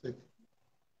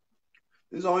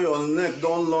 This on your neck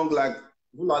don't long like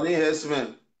Fulani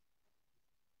herdsmen.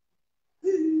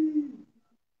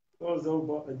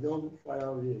 Don't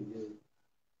fire me again.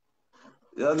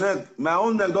 Your neck, my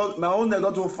own neck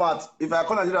not too fat. If I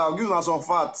come Nigeria, I'll give you some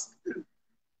fat.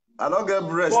 I don't get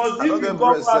breast. But I don't if you get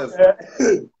come breast. back,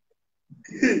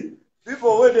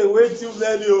 people when they wait too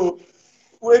many,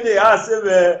 when they ask them,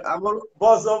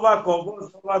 boss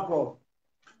overcome.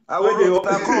 I will if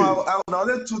I come, now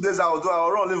only 2 days I will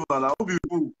run live on. I will be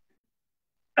fool.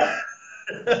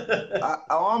 I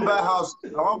want buy house. I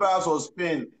want buy house for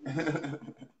Spain.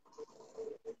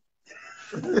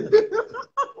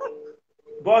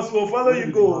 Boss will follow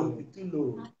you go. It's too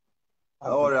low.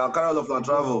 Don't worry, I'll carry all of my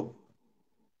travel.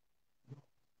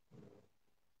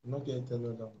 I'm not getting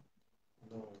 $10. No.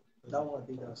 That one I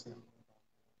think I'll say.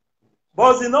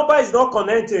 Boss, the number is not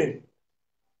connecting.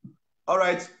 All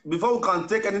right. Before we can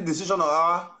take any decision on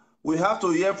her, we have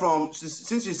to hear from,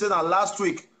 since she said that last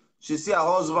week she see her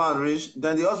husband reach,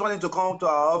 then the husband need to come to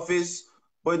our office.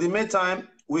 But in the meantime,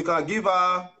 we can give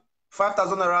her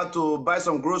 5,000 naira to buy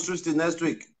some groceries till next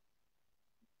week.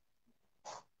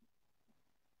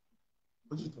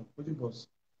 What you boss?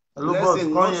 Hello,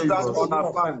 listen, note that on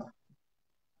our file.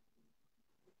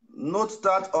 Note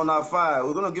that on our file.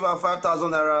 We're going to give her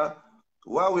 5,000 naira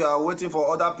while we are waiting for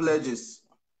other pledges.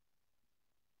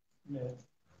 Yeah.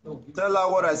 Tell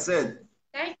her what I said.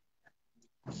 Okay.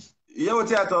 You hear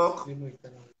what I talk?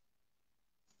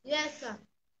 Yes, sir.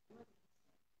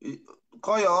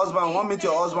 Call your husband. Want to meet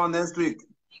your husband next week.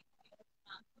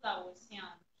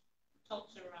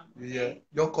 Yeah,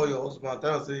 you call your husband.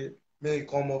 Tell him say, may he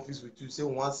come office with you. Say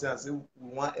we want say we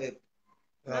want help.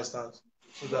 You understand?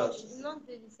 So that. Not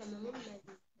do this. My mom like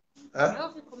this. Huh? I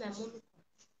don't think call my mom.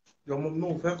 Your mom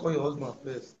no. First call your husband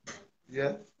first.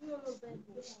 Yeah. No,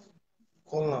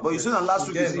 Call her. But you said that last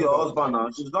week you see your husband now.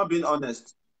 She's not being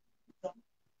honest.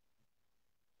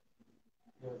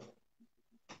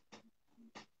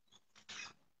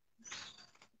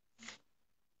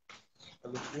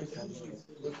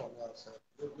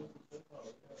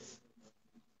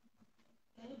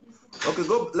 Okay,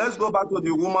 let's go back to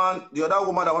the woman, the other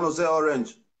woman that want to say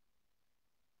orange.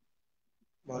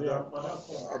 Madam,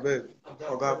 I beg.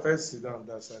 Okay, first sit down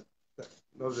that side.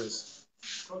 No this.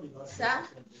 Sir?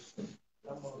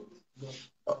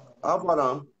 How far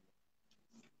now?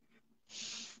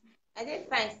 I did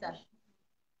fine, sir.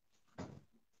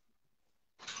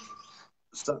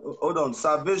 Hold on.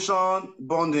 Salvation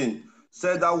Bonding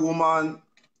said that woman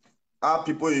had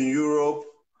people in Europe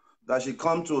that she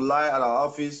come to lie at our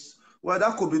office. Well,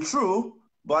 that could be true,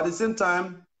 but at the same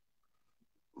time,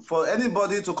 for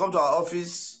anybody to come to our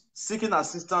office seeking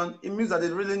assistance, it means that they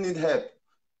really need help.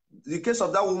 The case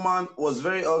of that woman was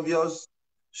very obvious.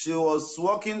 She was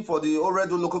working for the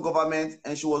Oredo local government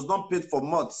and she was not paid for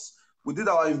months. We did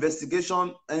our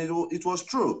investigation and it was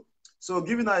true. So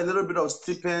giving her a little bit of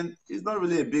stipend is not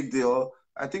really a big deal.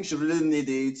 I think she really needs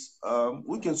it.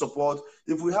 We can support.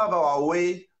 If we have our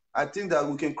way, I think that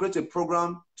we can create a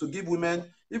program to give women,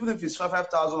 even if it's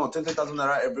 5,000 or 10,000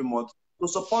 naira every month, to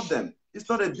support them. It's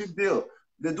not a big deal.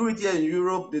 They do it here in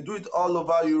Europe. They do it all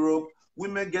over Europe.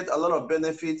 Women get a lot of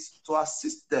benefits to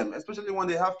assist them, especially when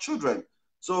they have children.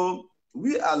 So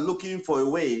we are looking for a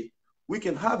way we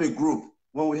can have a group.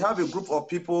 When we have a group of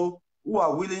people who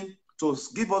are willing to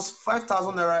give us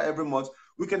 5,000 naira every month,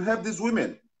 we can help these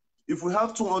women. If we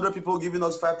have 200 people giving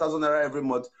us 5,000 naira every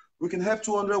month, we can help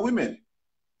 200 women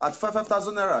at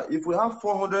 5,000 naira. If we have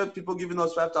 400 people giving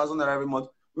us 5,000 naira every month,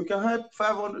 we can help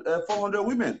 400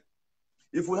 women.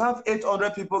 If we have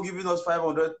 800 people giving us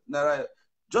 500 naira,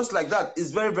 just like that,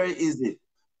 it's very, very easy.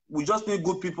 We just need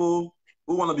good people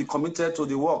who want to be committed to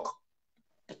the work.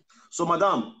 So,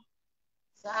 madam,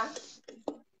 Sir?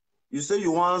 you say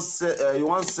you want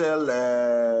sell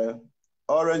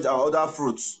orange and other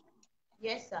fruits.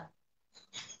 Yes, sir.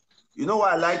 You know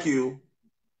why I like you?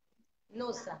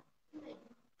 No, sir.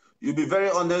 You be very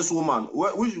honest woman.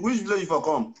 Which village you for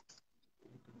come?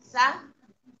 Sir?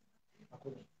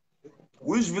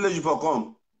 Which village you for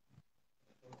come?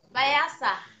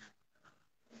 Bayelsa.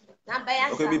 Na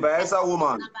Bayelsa. Okay, be Bayelsa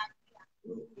woman.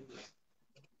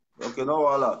 Okay, no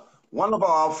wala. One of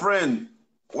our friend.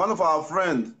 Hold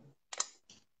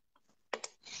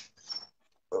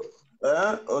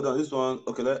on, this one.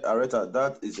 Okay, Areta,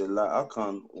 that is a lie. How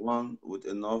can one with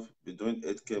enough be doing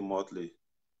 8K monthly?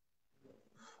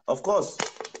 Of course,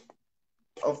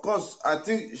 I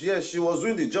think, yes, she was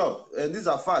doing the job. And these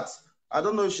are facts. I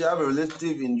don't know if she have a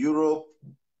relative in Europe.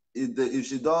 If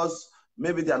she does,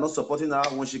 maybe they are not supporting her.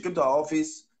 When she came to our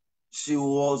office, she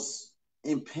was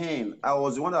in pain. I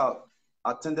was the one that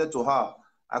attended to her.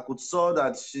 I could saw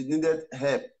that she needed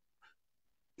help.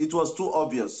 It was too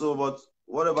obvious. So, but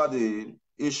whatever the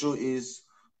issue is,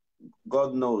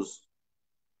 God knows.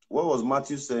 What was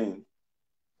Matthew saying?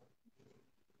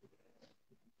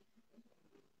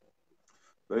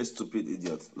 Very stupid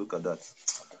idiot. Look at that.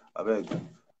 I beg.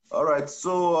 All right.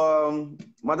 So,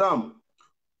 madam.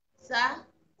 Sir?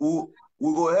 We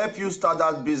will help you start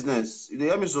that business. You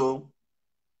hear me so?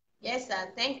 Yes,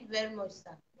 sir. Thank you very much,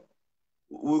 sir.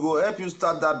 We will help you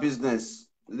start that business.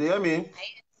 You hear me?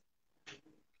 Yes.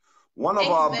 One of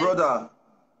our brother,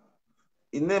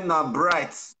 his name now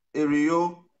Bright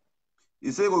Erio.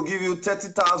 He said we'll give you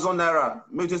 30,000 naira.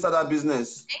 Make you start that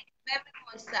business. Thank you very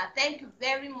much, sir. Thank you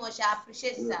very much. I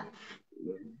appreciate it, sir.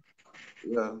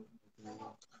 Yeah.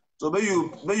 So may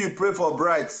you pray for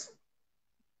Bright.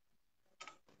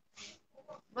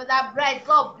 Brother Bright,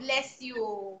 God bless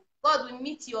you. God will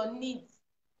meet your needs.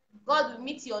 God will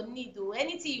meet your need.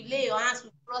 Anything you lay your hands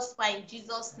will prosper in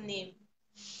Jesus' name.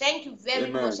 Thank you very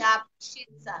much. I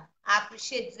appreciate, sir. I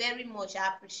appreciate very much. I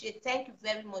appreciate. Thank you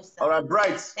very much, sir. All right,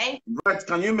 Bright. Thank you. Bright,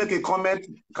 can you make a comment?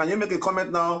 Can you make a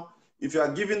comment now? If you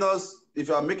are giving us, if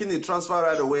you are making the transfer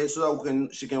right away, so that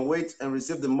she can wait and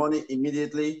receive the money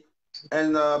immediately.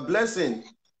 And blessing.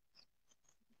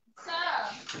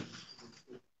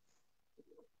 Sir.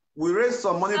 We raised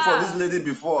some money for this lady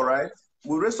before, right?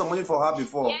 We raised some money for her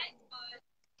before.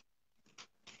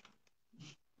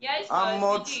 Yes, how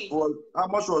much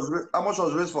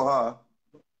was raised for her?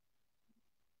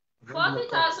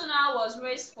 40,000 was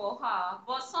raised for her,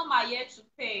 but some are yet to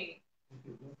pay.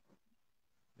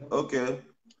 Okay.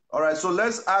 All right. So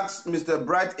let's ask Mr.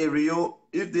 Bright Erio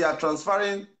if they are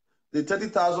transferring the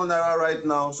 30,000 naira right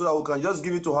now, so that we can just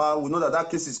give it to her. We know that that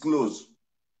case is closed.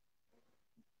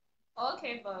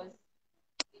 Okay, boss.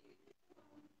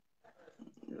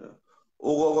 Yeah.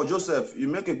 Oh, Joseph, you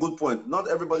make a good point. Not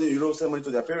everybody in Europe send money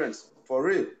to their parents. For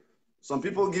real. Some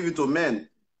people give it to men.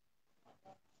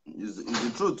 Is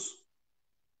the truth.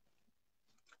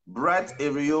 Bright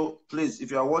Erio, please,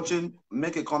 if you are watching,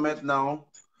 make a comment now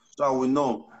so I will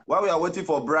know. While we are waiting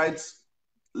for Bright,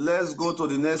 let's go to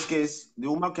the next case. The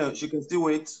woman she can still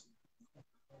wait.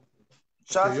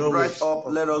 Chat Bright up,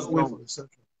 let us know.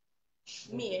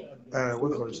 Me.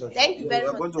 Wait for reception. Thank you very We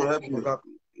are much. going to help you.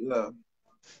 Yeah.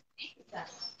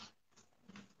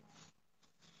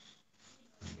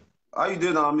 How you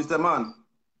doing now, Mr. Man?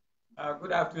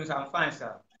 Good afternoon, sir. I'm fine,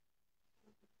 sir.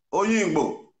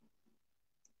 Oyingbo.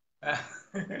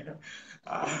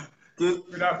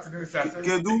 Good afternoon, sir.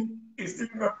 Kedu? It's still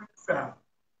not, sir.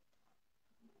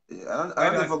 I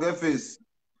don't forget face.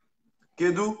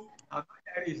 Kedu? I'm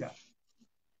sorry, sir.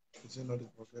 It's not the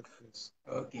forget face.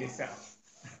 Okay, sir.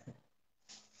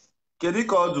 Kedu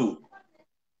Kodu?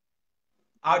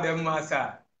 How them,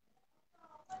 sir?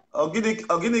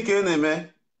 Ogini kene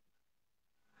me?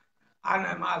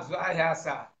 I'm as well here,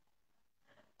 sir.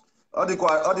 Ọ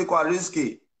dịkwa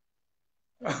risky.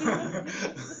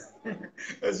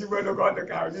 As you went about the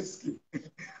car risky.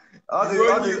 Ọ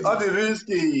dị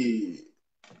risky.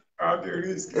 How the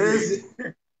risky.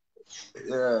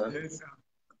 Yeah. Yes, sir.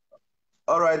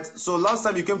 All right. So last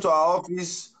time you came to our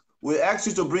office, we asked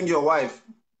you to bring your wife.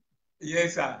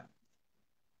 Yes, sir.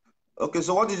 Okay.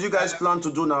 So what did you guys plan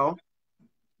to do now?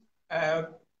 I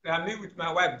meet with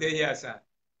my wife there here, sir.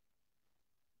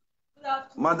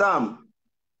 Madam,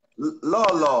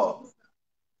 Lolo.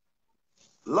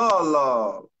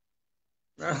 Lolo.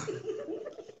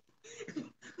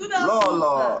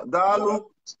 Lolo.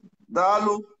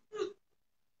 Dalu.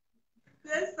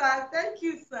 Yes, sir. Thank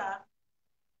you, sir.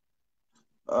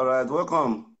 All right,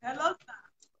 welcome. Hello, sir.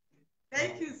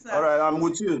 Thank you, sir. All right, I'm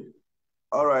with you.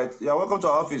 All right, yeah, welcome to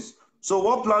our office. So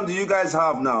what plan do you guys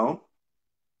have now?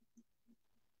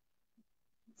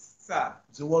 Sir.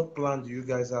 So what plan do you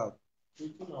guys have?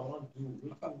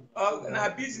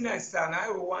 Na business, sir.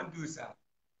 Now we want to do, sir.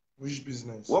 Which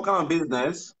business? What kind of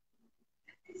business?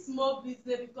 Small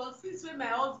business, because since when my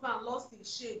husband lost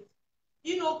his shape,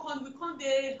 we come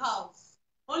the house.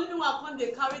 Only one come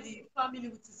they carry the family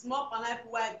with a small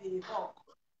pineapple while they walk.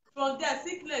 From there,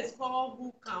 sickness come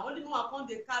who can. Only one come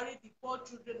they carry the 4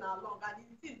 children along, and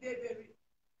it is very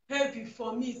heavy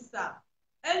for me, sir.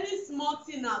 Any small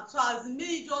thing at all, as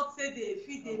me just say they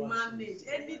fit, they manage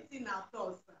anything at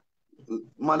all, sir.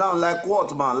 Madam, like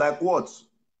what, man? Like what?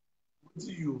 What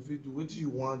do you do? What do you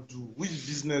want to do? Which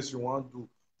business you want to do?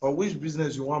 Or which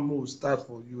business you want me to start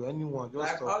for you? Anyone, just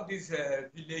Like start. all this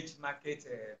village market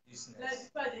business. Like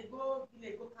before they go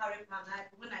village, go carry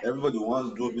pineapple. When I Everybody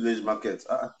wants to do village market.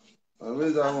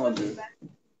 Where's that one?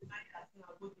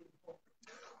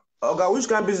 Okay, which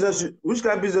kind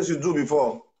of business you do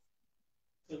before?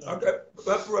 Okay,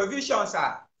 but provision,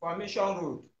 sir, for Mission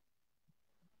Road.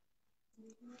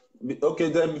 Okay,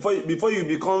 then before you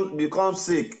become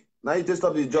sick, now you take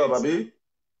up the job, abi?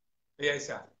 Yes,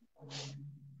 sir.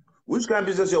 Which kind of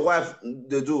business your wife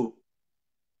they do?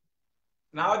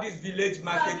 Now this village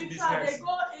market business. They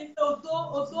go in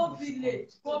Odo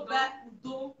village, go buy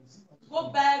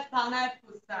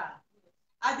pineapple, sir.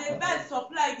 And they buy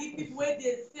supply, give people where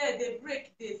they sell, they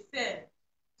break, they sell.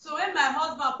 So when my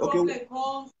husband problem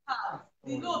comes out,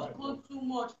 the load comes too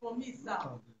much for me, sir.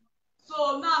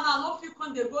 So now no fit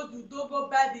come they go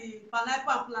buy the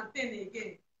pineapple and plantain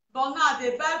again. But now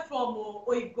they buy from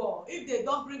Oigo. If they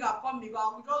don't bring her come, I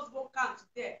will just go catch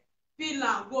there, peel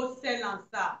and go sell and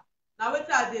sir. Now what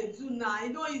they do now?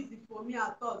 It's not easy for me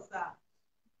at all, sir.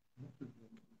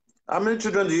 How many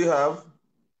children do you have?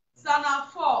 Sir, now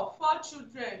 4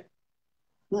 children.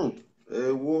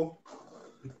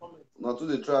 Not to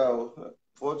the trial.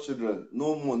 4 children,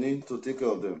 no money to take care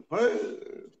of them. Hey.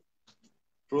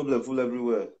 Problem full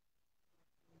everywhere.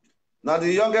 Now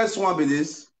the youngest one be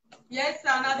this? Yes,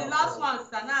 sir. Now the last one,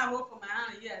 sir. Now I work for my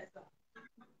hand. Yes,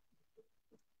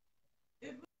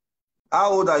 sir.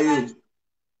 How old are you?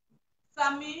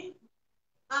 Sammy,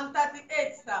 I'm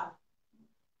 38, sir.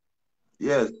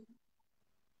 Yes.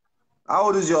 How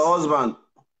old is your husband?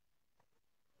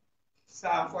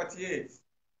 Sir, 48.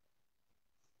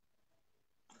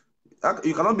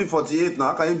 You cannot be 48 now.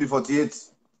 How can you be 48?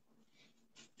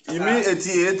 You mean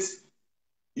 88?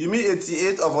 You mean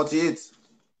 88 or 48?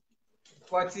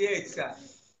 48, sir.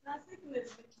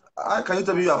 How can you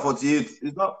tell me you are 48?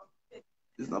 It's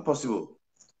not possible.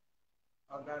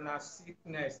 Organa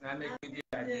sickness, na make me be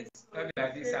like this. Not be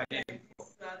like this again.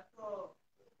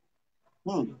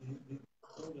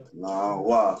 Now,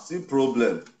 wow, see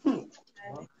problem.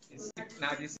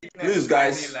 Please,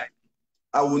 guys,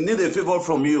 I will need a favor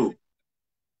from you.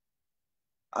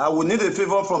 I will need a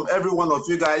favor from every one of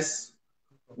you guys.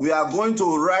 We are going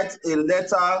to write a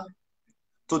letter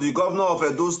to the governor of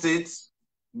Edo State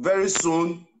very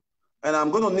soon, and I'm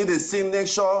going to need a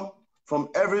signature from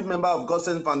every member of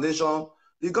Godsent Foundation.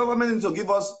 The government needs to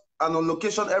give us an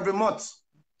allocation every month.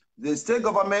 The state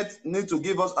government needs to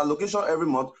give us allocation every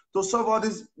month to solve all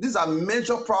this. These are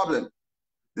major problems.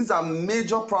 These are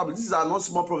major problems. These are not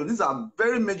small problems. These are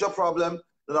very major problems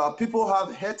that our people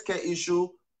have healthcare issue,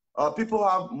 our people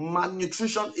have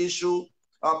malnutrition issue,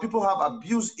 our people have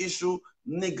abuse issue,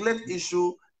 neglect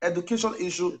issue, education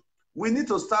issue. We need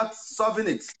to start solving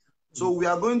it. So we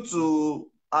are going to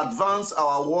advance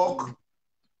our work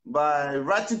by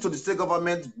writing to the state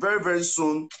government very, very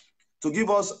soon to give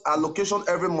us allocation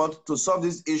every month to solve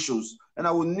these issues. And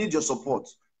I will need your support.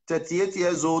 38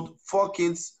 years old, 4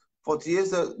 kids, 48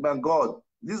 years, my God,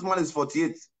 this man is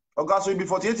 48. August will be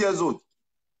 48 years old.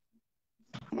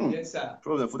 Yes, sir.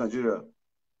 Problem for Nigeria.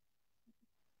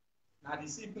 Now the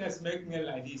sickness make me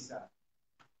like this, sir.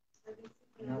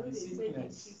 Now the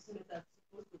sickness.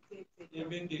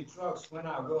 Even the drugs, when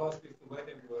I go hospital, where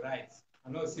they go right,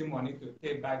 I don't see money to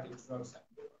take back the drugs, sir.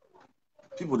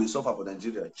 People, they suffer for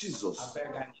Nigeria. Jesus. I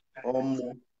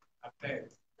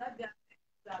beg. I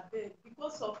beg.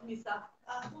 Because of me, sir,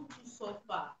 I don't to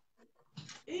suffer.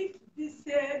 If this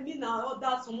say me now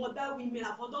other some other women,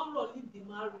 I don't really leave the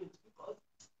marriage because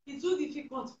it's too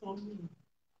difficult for me.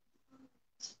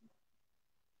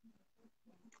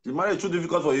 The marriage too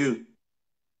difficult for you.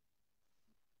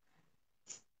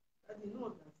 I did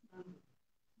not understand.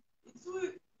 It's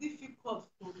too difficult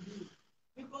for me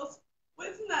because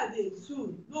waiting at the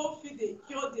two, no feed they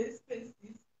cure the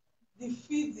expenses, the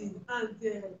feeding, and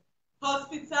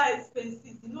hospital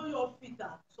expenses. You know your feet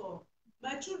at all.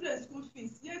 My children's school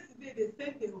fees, yesterday they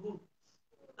sent them home.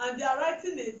 And they are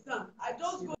writing an exam. I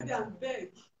just go there and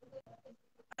beg.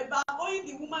 About owing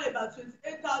the woman about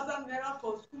 28,000 naira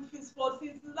for school fees for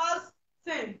since last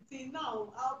term till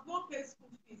now. I have not paid school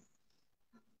fees.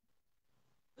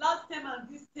 Last term and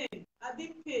this term, I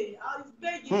didn't pay. I was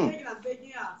begging and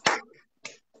begging her.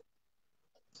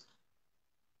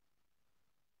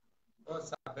 Oh,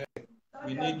 sir,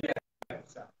 we need help,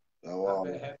 sir. Oh, wow.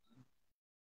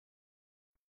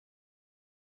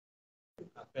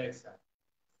 Sir.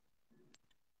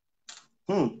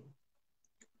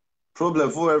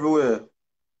 Problem for everywhere.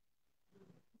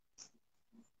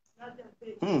 I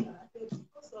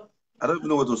don't even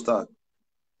know where to start.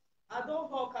 I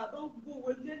don't work, I don't go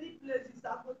with many places.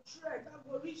 I go trek, I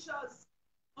go reach us.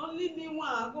 Only me one,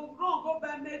 I go run, go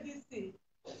buy medicine.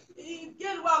 E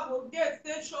get where I go get,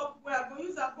 stay shop where I go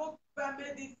use I go buy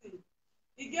medicine.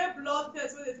 E get blood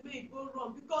test where they make go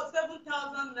wrong because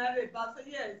 7,000 naira. But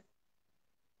say yes,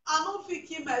 I no fit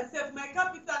kill myself. My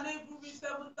capital no even reach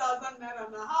 7,000 naira.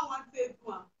 Now how I want take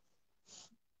one?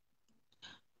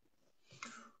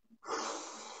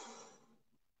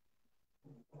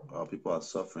 Oh, people are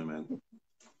suffering, man.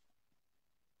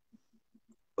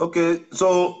 Okay,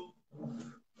 so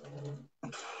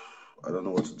I don't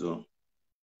know what to do.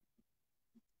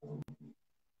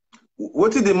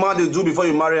 What did the man they do before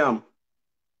you marry him?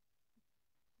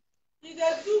 He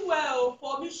dey do well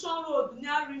for Mission Road,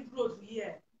 near Ring Road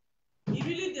here. He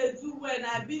really dey do well.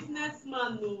 Na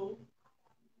businessman, no.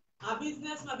 A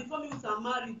businessman before me was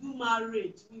married, do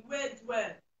marriage. We wait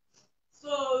well.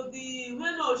 So the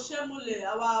when Oshemule,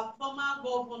 our former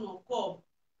governor, come,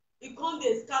 he come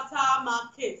dey scatter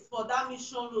market for that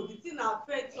Mission Road. The thing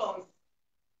affect us.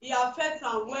 He affect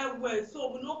am well well.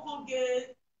 So we no come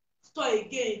get store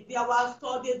again. Our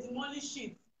store dey demolish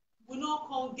it. We no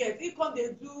come get. He come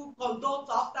dey do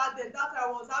conductor after that. That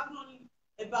I was having only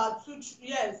about 2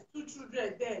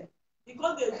 children then. He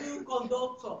come dey do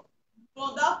conductor.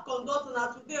 From that conductor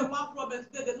na today one problem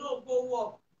today they no go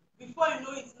work. Before you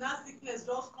know it, now sickness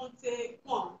just come take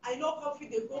one. I no come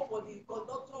fit dey go for the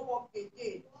conductor work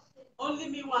again. Only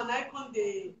me one I come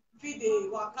dey fit dey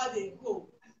waka dey go.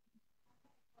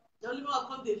 The only one I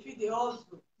come dey fit dey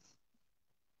hustle.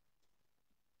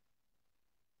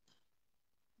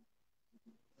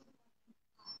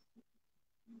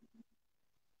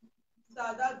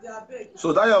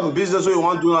 So that your business what you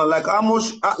want to do now, like how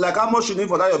much you need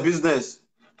for that your business?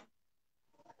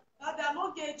 That I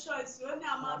no get choice. Only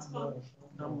amount come.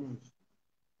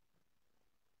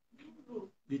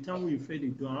 The time we fed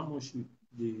it, how much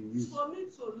they use? For me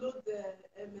to load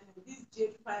this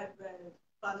J5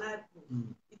 pineapple,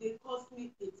 it cost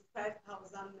me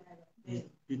 85,000 naira.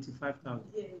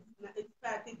 85,000. Yes, na 85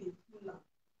 I think they full am.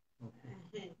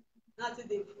 Okay. Now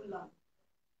they full am.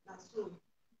 Na so.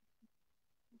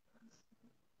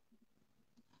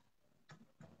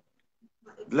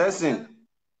 Blessing.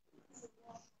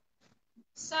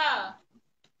 Sir.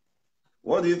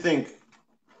 What do you think?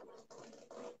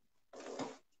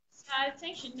 Sir, I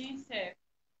think she needs help.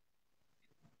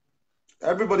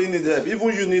 Everybody needs help.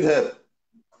 Even you need help.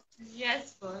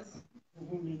 Yes, boss.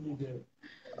 Even we need help.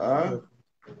 Huh?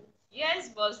 Yes,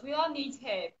 boss. We all need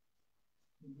help.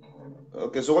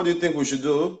 Okay, so what do you think we should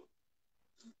do?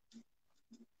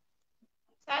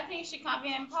 So I think she can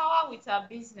be empowered with her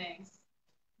business.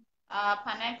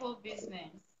 Pineapple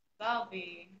business. That'll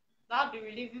be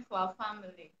relieving for our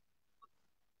family.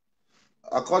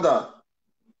 Akoda.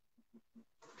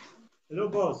 Hello,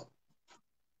 boss.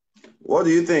 What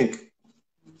do you think?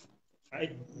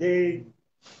 They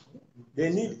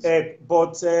need help,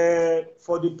 but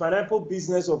for the pineapple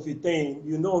business of a thing,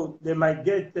 you know, they might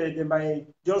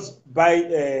just buy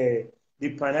the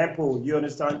pineapple. You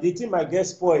understand? The thing might get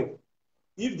spoiled.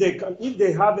 If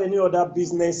they have any other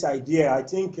business idea, I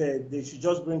think they should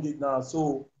just bring it now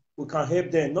so we can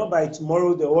help them. Not by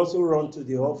tomorrow they also run to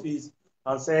the office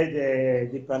and say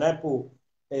the pineapple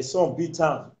some beat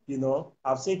am. You know,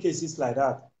 I've seen cases like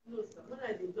that. No, sir. When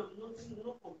I did no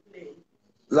complain.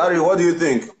 Larry, what do you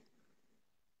think?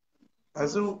 I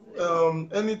say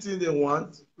anything they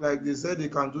want, like they said, they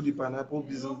can do the pineapple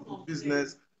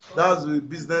business. That's the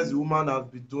business the woman has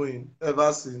been doing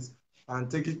ever since and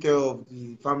taking care of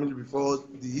the family before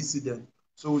the incident.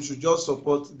 So we should just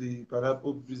support the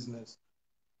pineapple business.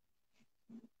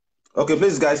 Okay,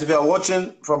 please, guys, if you are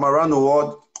watching from around the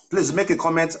world, please make a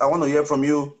comment. I want to hear from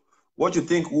you what you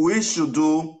think we should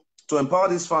do to empower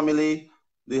this family.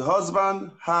 The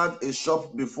husband had a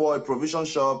shop before, a provision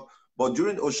shop, but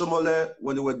during Oshomole,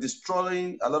 when they were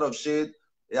destroying a lot of shit,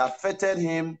 it affected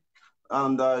him.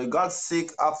 and he got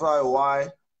sick after a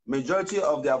while. Majority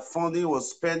of their funding was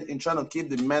spent in trying to keep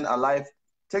the man alive.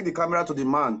 Take the camera to the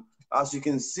man. As you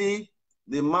can see,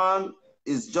 the man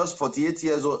is just 48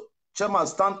 years old. Chairman,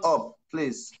 stand up,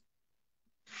 please.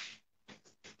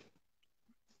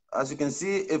 As you can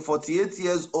see, a 48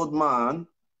 years old man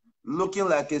looking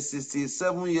like a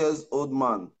 67 years old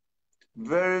man.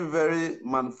 Very, very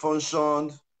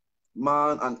malfunctioned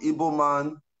man, an Igbo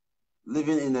man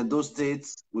living in Edo State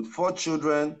with 4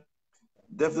 children.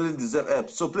 Definitely deserve help.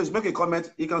 So please make a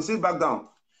comment. You can sit back down.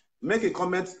 Make a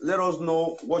comment. Let us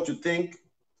know what you think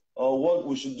or what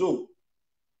we should do.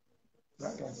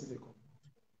 I can see the comment.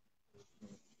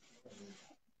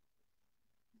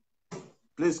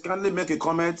 Please kindly make a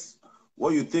comment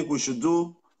what you think we should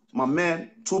do. My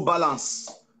man, too balance.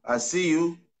 I see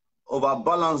you.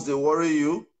 Overbalance, they worry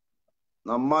you.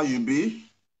 Nama you be.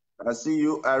 I see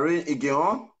you. Irene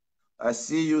Igeon. I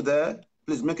see you there.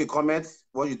 Please make a comment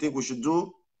what you think we should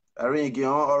do. Irene Igeon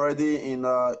already in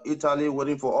Italy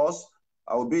waiting for us.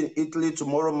 I will be in Italy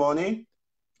tomorrow morning.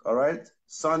 All right.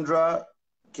 Sandra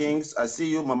Kings, I see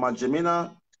you. Mama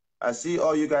Jemina, I see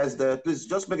all you guys there. Please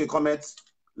just make a comment.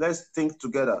 Let's think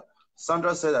together.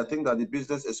 Sandra said, I think that the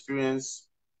business experience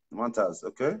matters.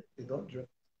 Okay.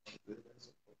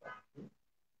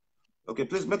 Okay,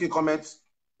 please make a comment.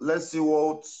 Let's see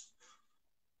what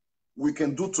we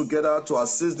can do together to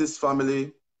assist this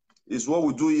family. Is what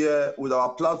we do here with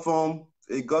our platform,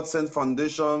 a Godsent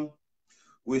Foundation.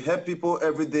 We help people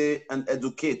every day and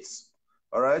educate.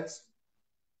 All right.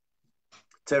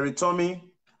 Terry Tommy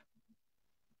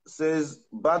says,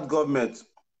 bad government.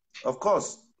 Of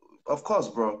course,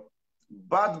 bro.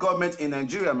 Bad government in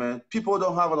Nigeria, man. People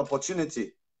don't have an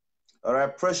opportunity. All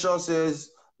right. Pressure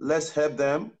says, let's help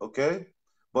them. Okay.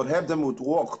 But help them with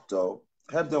work, though.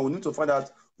 Help them. We need to find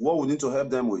out what we need to help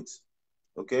them with.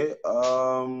 Okay.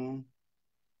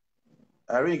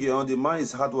 Irene, the man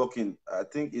is hardworking. I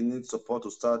think he needs support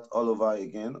to start all over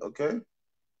again. Okay.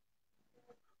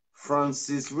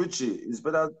 Francis Ritchie, it's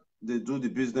better they do the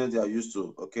business they are used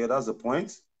to. Okay, that's the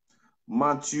point.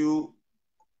 Matthew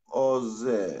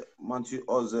Oze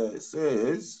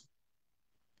says,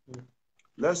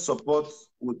 let's support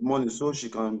with money so she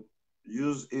can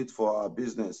use it for our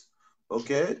business.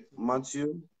 Okay,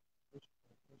 Matthew,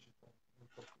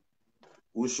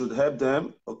 we should help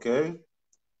them. Okay.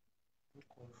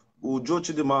 Ujo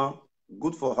Chidima,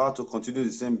 good for her to continue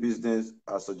the same business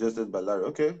as suggested by Larry.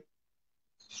 Okay.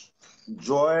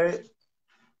 Joy,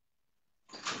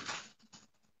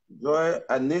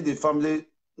 I need the family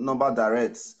number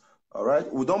direct. All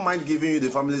right. We don't mind giving you the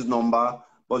family's number,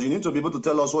 but you need to be able to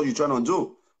tell us what you're trying to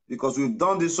do, because we've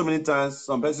done this so many times.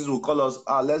 Some persons will call us,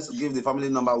 let's give the family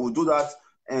number. We'll do that,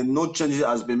 and no changes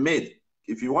has been made.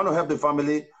 If you want to help the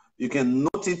family, you can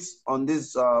note it on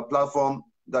this platform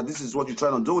that this is what you're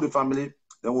trying to do with the family.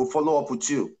 Then we'll follow up with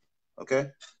you.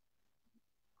 Okay.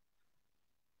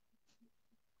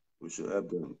 We should help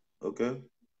them. Okay.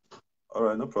 All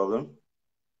right, no problem.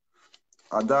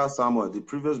 Ada Samuel, the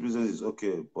previous business is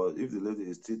okay, but if the lady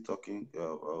is still talking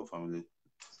our family,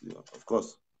 yeah, of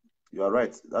course, you are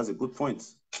right. That's a good point.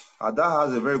 Ada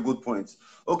has a very good point.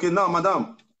 Okay, now,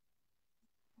 madam.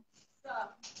 Sir.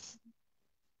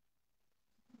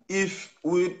 If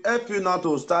we help you now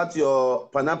to start your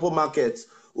pineapple market,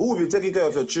 who will be taking care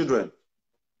of your children?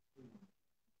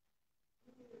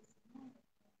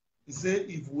 He said,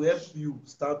 if we help you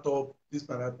start up this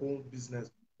pineapple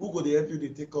business, who go to help you to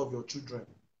take care of your children?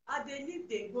 They need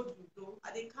they go to do,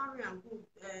 they carry and go.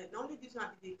 Not only this one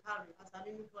they carry, as I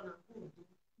mean, for and go do.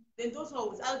 Then those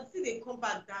always, I'll see they come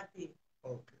back that day.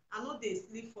 Okay. I know they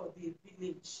sleep for the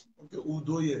village. Okay,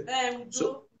 Udo here. Udo.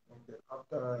 So, okay,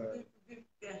 after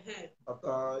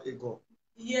Ego.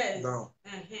 Yes. Now.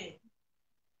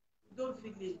 Udo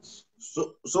village.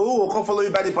 So who will come follow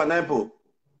you by the pineapple?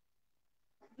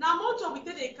 Now, motor we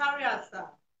take the carry us, sir.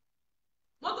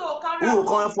 Motor will carry. Who will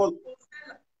come and follow?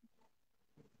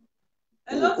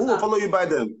 Hello, who will follow you by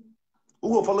them? Who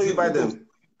will follow you by them?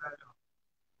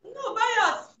 No, buy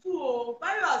us too.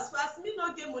 Buy us fast. Me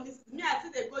no get money. Me I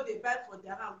think they go they buy for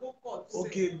their hand go court.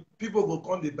 Okay, people go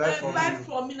come they buy from buy you.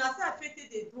 From me. Now say I fit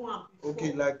they do am before.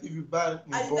 Okay, like if you buy.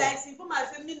 I like inform I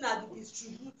say me na the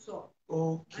distributor.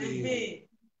 Okay.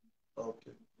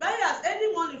 Okay. Buy us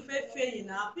anyone you fair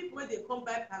now. People when they come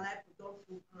buy pineapple don't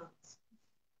full hands.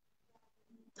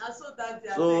 And so that's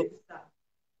their register.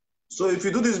 So if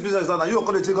you do this business now, you're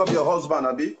going to take up your husband,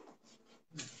 Abi?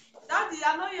 Daddy,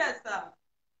 I know yes, sir.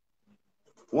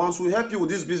 Once we help you with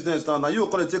this business now, you're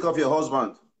going to take off your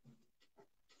husband.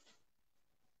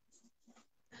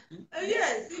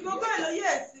 Yes, you go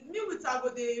yes. Me with her go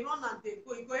they run and they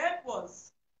go. You go help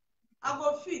us. I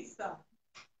go fit, sir.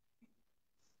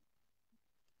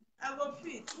 I go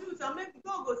fit. You can make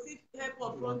God go see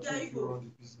help from there. You go.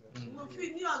 You go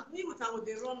fit. You with am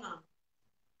dey run am.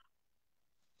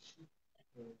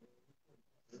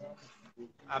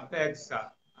 I beg, sir.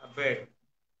 I beg.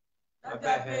 I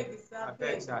beg, sir. I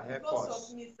beg, sir. Help Because us.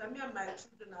 of me, sir. Me and my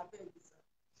children, I beg, sir.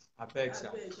 I beg, sir. I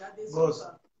beg. I dey Boss,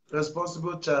 suffer.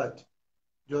 responsible child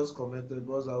just commented,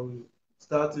 boss, I will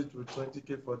start it with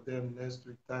 20K for them next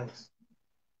week. Thanks.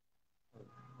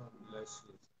 Bless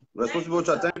you. Responsible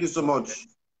child, thank you so much.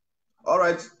 All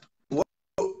right. What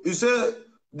you say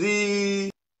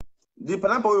the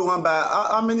pineapple we want buy,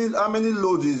 how many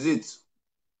loads is it?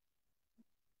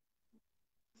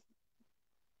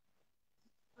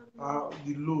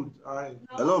 The load,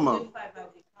 Hello, ma'am.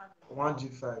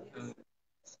 1G5.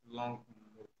 Long.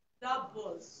 That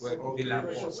boss. Well, Okay.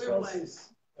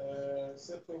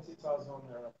 Say 20,000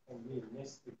 for me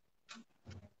next week.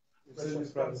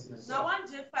 Now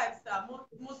 1J5 sir,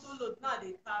 motor load now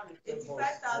they carry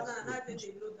 85,000 and I think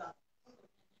they load that.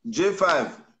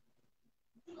 J5.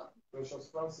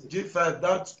 G5,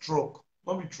 that's truck.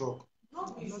 Not be truck.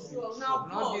 Not be sure. Now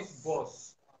Not this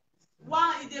boss.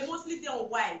 One they mostly they on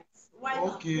white.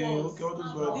 Okay, and okay, all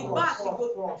those were the back you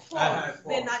go four.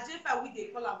 Then na J5 we they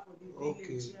call am for the village.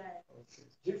 Okay.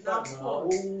 Now four.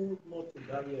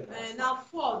 Now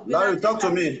four. Larry, talk to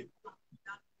me.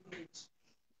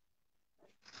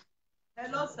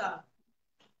 Hello, sir.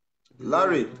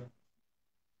 Larry.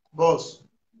 Boss.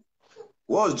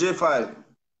 What's J5?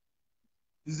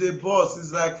 It's a bus.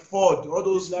 It's like Ford. All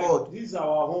those Like, Ford. these are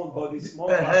our own, but it's small.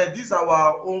 These are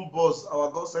our own bus, our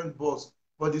Godsent bus,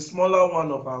 but the smaller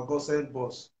one of our Godsent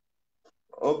bus.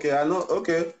 Okay, I know.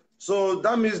 Okay, so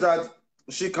that means that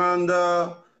she can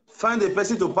find a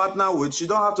person to partner with. She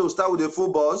don't have to start with a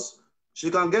full bus.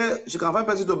 She can find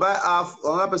person to buy half,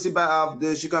 another person buy half.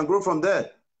 Then she can grow from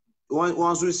there.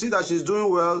 Once we see that she's doing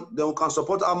well, then we can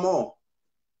support her more.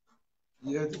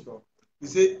 Yes, you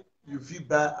say you feel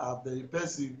buy half, then the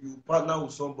person you partner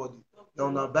with somebody, then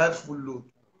una buy full load.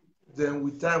 Then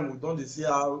with time we don't see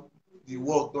how the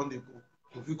work don't they go.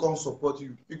 If you come support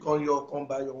you, you come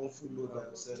buy your own full load by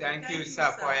yourself. Thank you,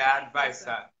 sir, for your advice,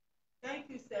 sir. Thank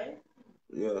you, sir.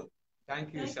 Yeah.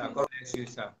 Thank you, sir. God bless you,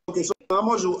 sir. Okay, so how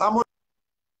much?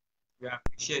 We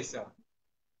appreciate, sir.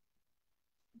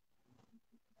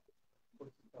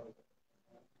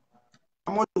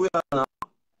 How much do we have now?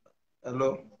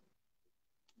 Hello.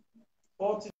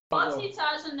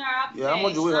 40,000 naira. Yeah, how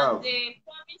much do we have? They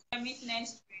promise remit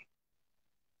next week.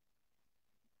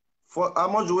 How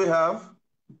much do we have?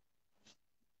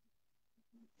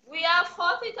 We have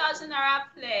 40,000 naira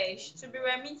pledge to be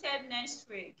remitted next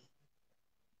week.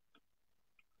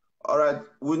 All right,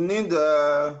 we need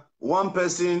one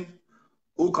person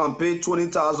who can pay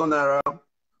 20,000 naira,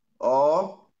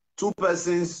 or two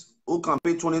persons who can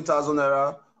pay 20,000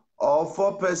 naira, or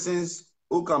four persons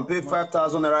who can pay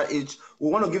 5,000 naira each. We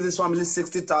want to give this family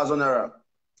 60,000 naira.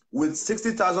 With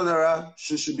 60,000 naira,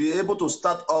 she should be able to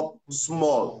start up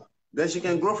small. Then she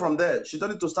can grow from there. She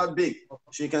don't need to start big.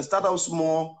 She can start out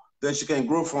small, then she can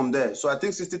grow from there. So I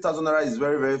think 60,000 naira is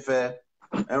very, very fair.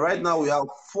 And right now we have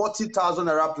 40,000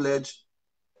 naira pledge,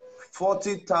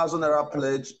 40,000 naira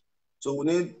pledge. So we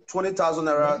need 20,000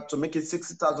 naira to make it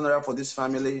 60,000 naira for this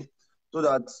family, so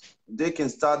that they can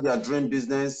start their dream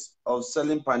business of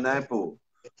selling pineapple.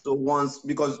 So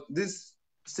because this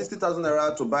 60,000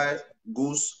 naira to buy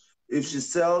goose, if she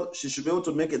sells, she should be able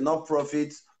to make enough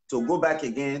profit to go back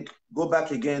again,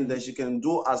 then she can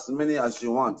do as many as she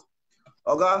wants.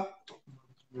 Okay?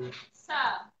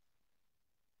 Sir.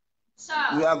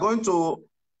 We are going to,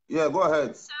 yeah, go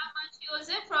ahead. Sir,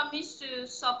 Jose promised to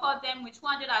support them with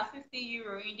 250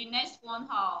 euro in the next 1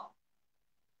 hour.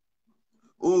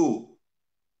 Who?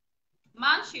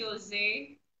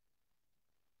 Jose.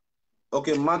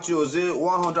 Okay, Jose,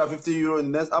 150 euro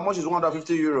in next. How much is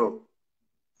 150 euro?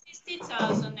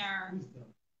 60,000 naira.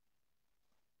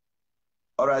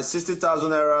 All right, 60,000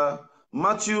 naira.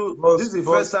 Matthew, this is the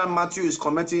first time Matthew is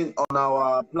commenting on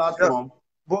our platform. Yeah.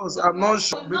 Boss, I'm not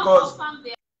sure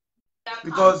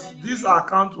because this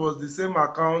account was the same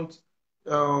account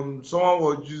someone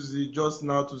was using just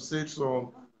now to say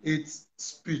some hate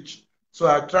speech. So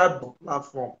I tried the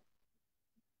platform,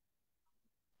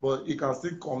 but he can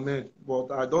still comment.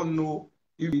 But I don't know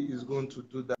if he is going to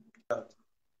do that.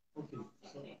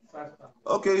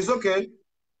 Okay, it's okay.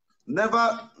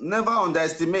 Never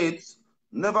underestimate.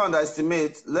 Never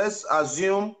underestimate. Let's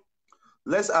assume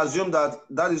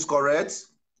that is correct.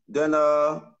 Then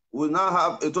we now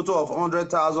have a total of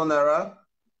 100,000 naira.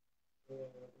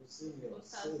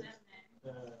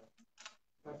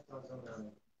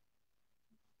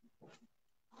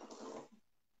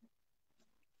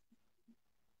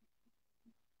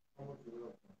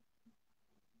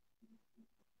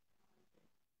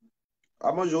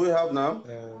 How much do we have now?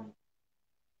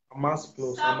 Amas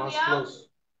plus. So Amas we have plus.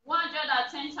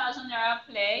 110,000 naira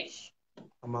pledge.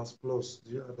 Amas plus. Do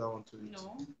you have that one to it?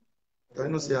 No. Can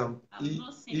you not say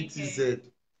not seeing ETZ?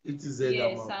 ETZ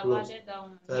yes, Amas I've plus. added that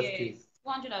one. 5K. Yes,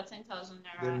 110,000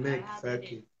 naira. Then make I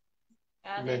 5K.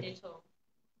 added it all.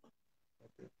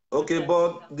 Okay,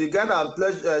 but the guy that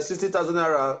pledged 60,000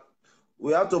 naira,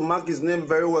 we have to mark his name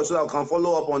very well so that I can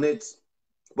follow up on it.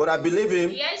 But I believe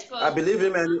him. Yes, but I believe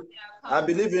him, and I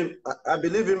believe him. I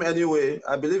believe him anyway.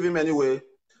 I believe him anyway.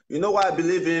 You know why I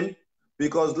believe him?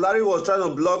 Because Larry was trying to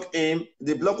block him.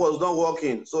 The block was not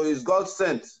working. So it's God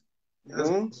sent.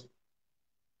 Yes.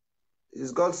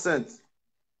 It's God sent.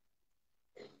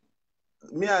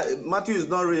 Matthew is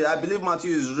not real. I believe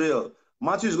Matthew is real.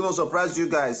 Matthew is going to surprise you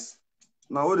guys.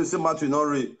 Now, when they say Matthew not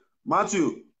real,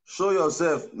 Matthew, show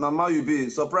yourself. Now, you be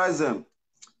surprise them.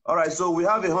 All right. So we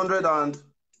have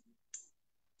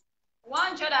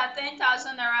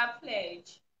 110,000 naira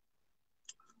pledge.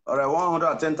 All right,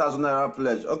 110,000 naira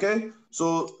pledge. Okay,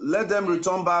 so let them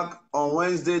return back on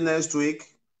Wednesday next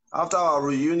week after our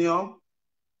reunion.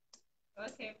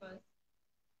 Okay, but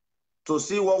to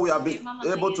see what we have been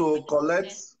able to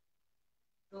collect.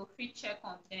 We'll free check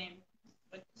on them,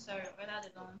 but sorry, whether they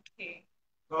don't pay.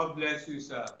 God bless you,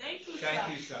 sir. Thank you, Thank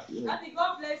you, sir. Daddy,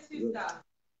 God bless you, sir.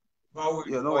 God will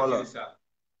support you, sir.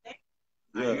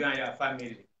 And you and your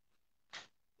family.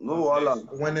 No wala.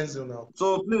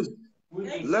 So please,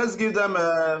 let's give them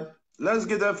 5,000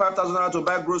 naira to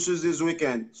buy groceries this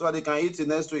weekend so that they can eat it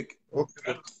next week.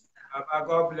 Okay. Papa,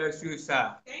 God bless you,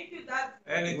 sir. Thank you, Daddy.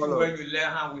 Anything when you lay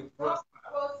hand with prosper.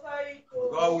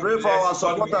 Pray for our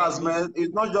supporters, man.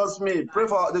 It's not just me.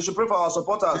 They should pray for our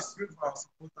supporters. Pray for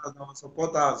our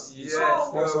supporters. Yes.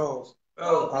 Sponsors.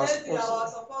 Our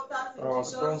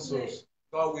sponsors.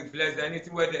 God will bless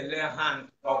anything where they lay hand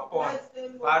upon.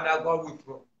 Father, God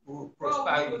will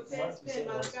prosper you.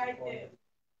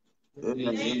 In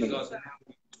Jesus' name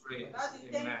we pray.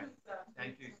 Amen.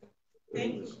 Thank you, sir.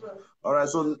 Thank you, bro. All right,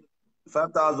 so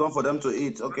 5,000 for them to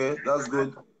eat. Okay, that's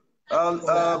good.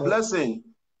 Blessing.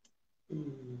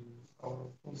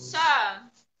 Sir.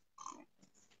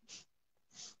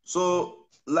 So,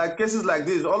 like cases like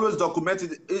this, always document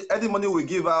it. Any money we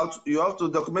give out, you have to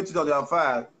document it on your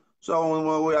file. So when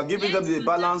we are giving them the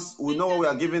balance, we know what we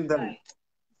are giving them.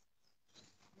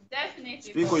 Definitely.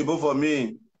 Speak Oyibo for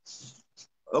me.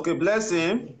 Okay,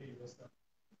 Blessing.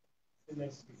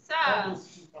 Sir.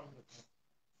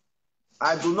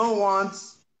 I do not want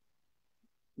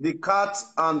the cat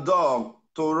and dog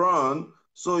to run,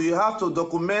 so you have to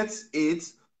document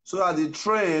it so that the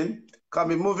train can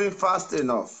be moving fast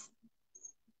enough.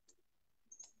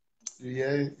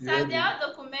 Yeah, so they are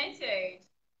documented.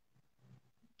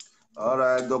 All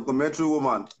right, documentary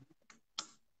woman.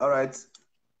 All right,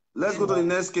 let's go to the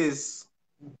next case.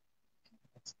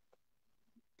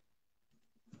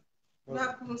 Good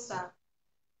afternoon, sir.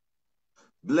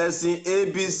 Blessing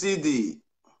ABCD.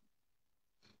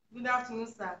 Good afternoon,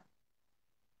 sir.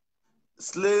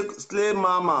 Slay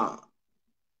Mama.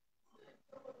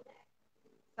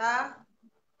 Sir.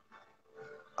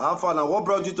 Alpha, what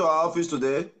brought you to our office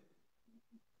today?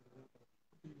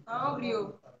 Hungry.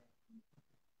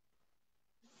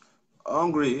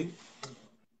 Hungry?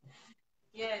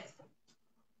 Yes.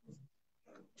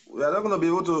 We are not going to be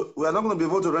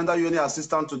able to render you any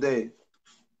assistance today.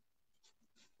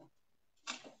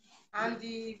 And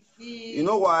the you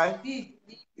know why?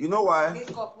 You know why?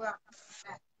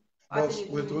 Boss,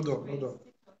 wait, hold on.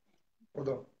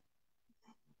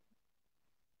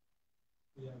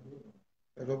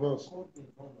 Hello, boss.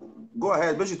 Go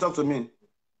ahead, but you talk to me.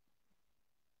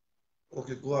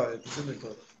 Okay, go ahead.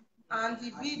 And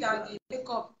the bid and the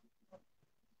makeup.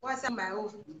 What's in my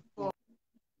home for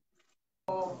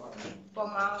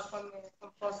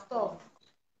stuff?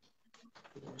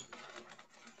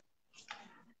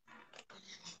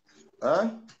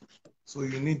 Huh? So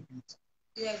you need bid.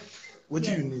 Yes. What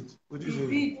do you need? What do you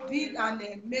need? Bid and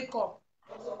makeup.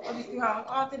 Obviously,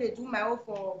 after they do my own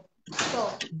for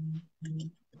stuff.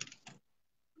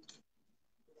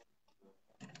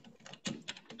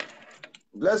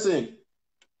 Blessing.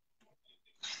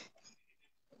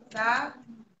 Sir?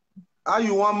 How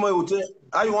you want me to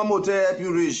help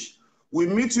you reach? We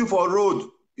meet you for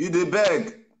road. You dey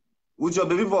beg with your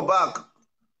baby for back.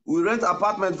 We rent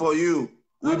apartment for you.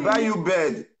 We buy you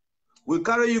bed. We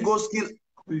carry you go skill.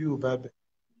 You buy bed.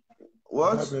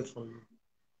 What? Buy bed for you.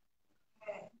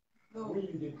 No.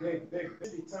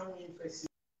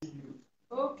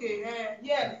 Okay.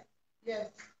 Yes.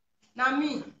 Now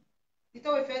me. You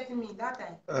thought we fed me that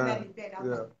time.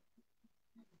 Yeah.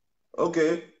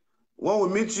 Okay. When we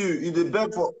meet you, you dey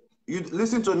beg for. You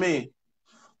listen to me.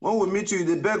 When we meet you,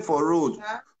 they beg for road.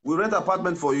 We rent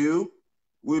apartment for you.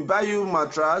 We buy you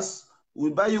mattress. We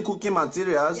buy you cooking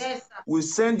materials. Yes, sir. We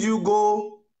send you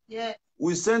go. Yes.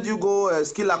 We send you go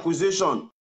skill acquisition.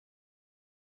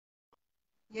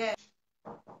 Yes.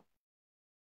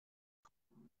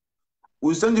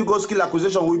 We send you go skill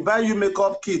acquisition. We buy you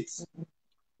makeup kits.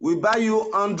 We buy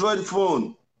you Android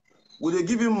phone. We dey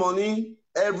give you money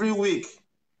every week.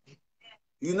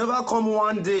 You never come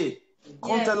one day.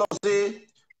 Come Yes. tell us, say,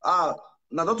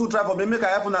 now don't you try for me, make I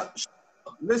happen.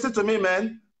 Listen to me,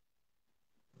 man.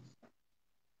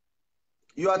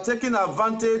 You are taking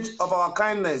advantage of our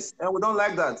kindness, and we don't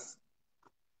like that.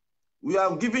 We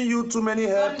have given you too many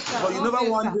help, but you never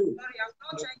one day.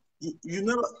 You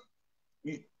never.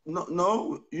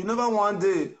 You never one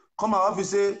day come our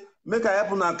office say, make I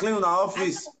help una clean our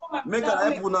office. Make I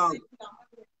help una.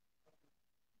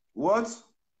 What?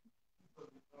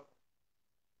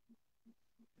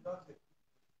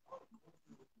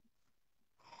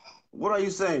 What are you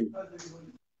saying?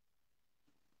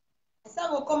 I said,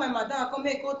 "Go call my madam. Come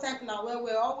make go type now.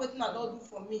 Where all waiting I don't do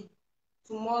for me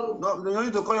tomorrow." No, you don't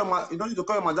need to call your you don't need to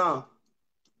call your madam.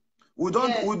 We don't.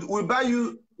 Yes. We buy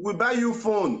you. We buy you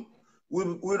phone.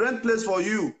 We rent place for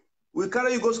you. We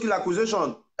carry you go skill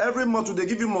acquisition every month. They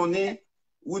give you money.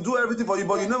 We do everything for you,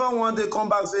 but you never one day come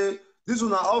back say this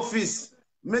is our office.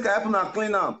 Make I help una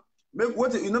clean am. Make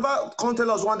what you never come tell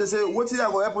us one day say what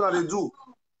I go help una dey do.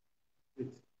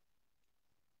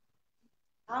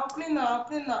 I'll clean now. I'll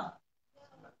clean now.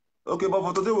 Okay, but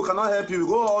for today we cannot help you.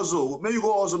 Go also. May you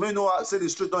go also. May you know say the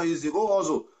street not easy. Go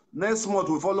also. Next month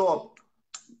we follow up.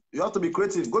 You have to be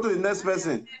creative. Go to the next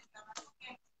person.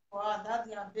 Wow,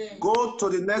 Daddy, I beg. Go to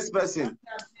the next person.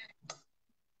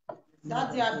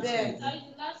 Daddy, I beg.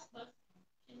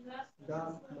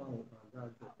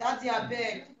 Daddy, I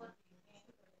beg.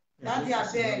 Daddy,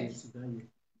 I beg.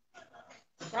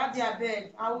 Daddy, I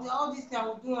beg. I will all this thing I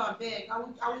will do. I beg. I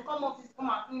will come office, come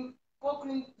and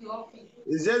clean the office.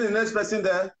 Is there the next person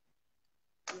there?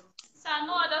 Sir,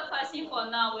 no other person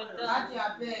for now with them. Daddy,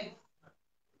 I beg.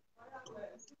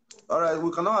 All right,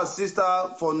 we cannot assist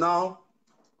her for now.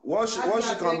 What she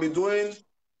can be doing?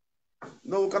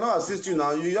 No, we cannot assist you now.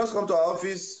 You just come to our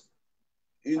office.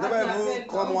 You never even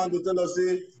come one to tell us,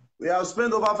 say, we have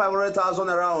spent over 500,000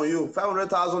 naira on you.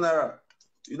 500,000 naira.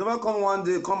 You never come one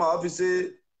day, come our office, say,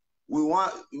 we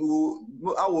want,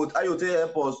 I will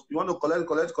help us. You want to collect.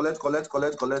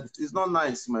 It's not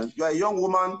nice, man. You are a young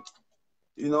woman,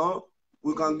 you know,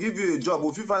 we can give you a job.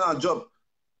 If you find a job.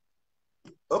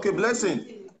 Okay,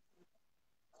 Blessing.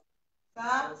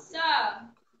 Sir.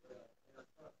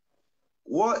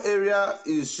 What area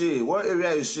is she? What area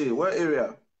is she? What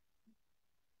area?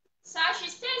 Sir, she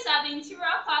stays at the interior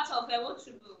part of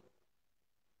Ewotubu.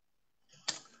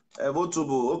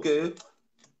 Ewotubu, okay.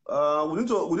 We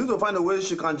need to find a way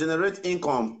she can generate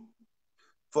income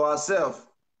for herself.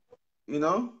 You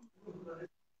know?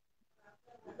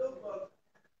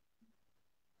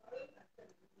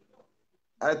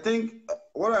 I think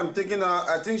what I'm thinking now,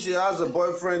 I think she has a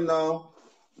boyfriend now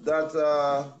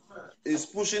that is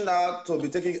pushing her to be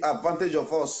taking advantage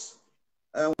of us.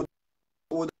 And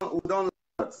we don't like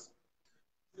that.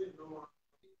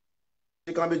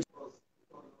 She can be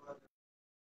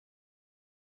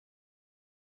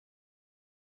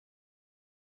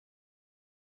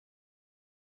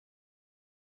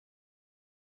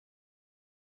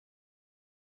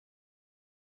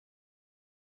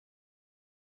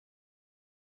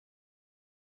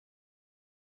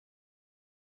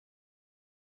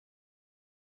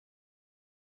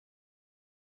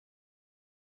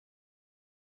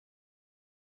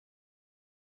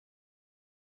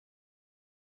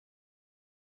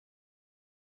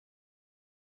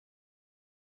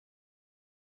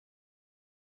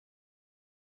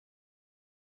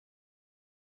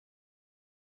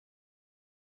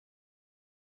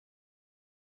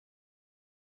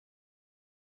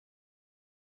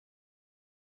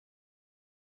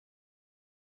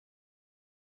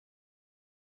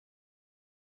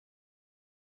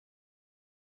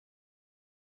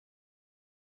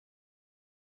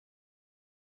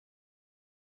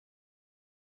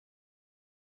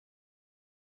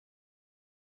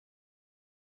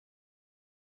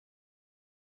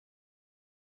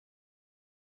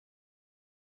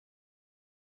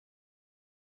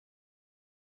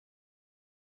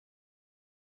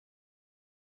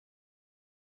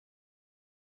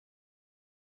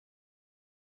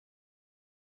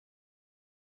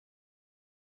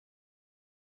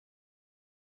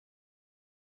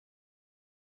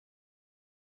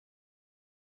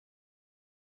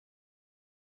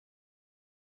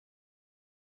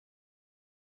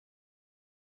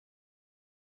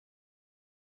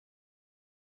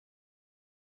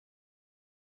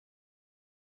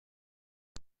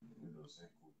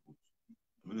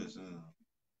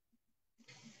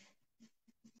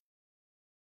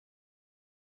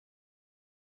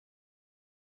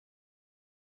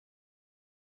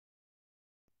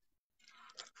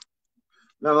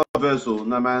No, so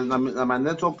now my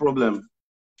network problem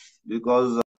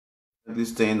because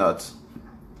this thing that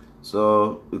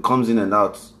so it comes in and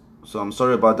out. So I'm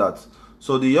sorry about that.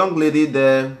 So the young lady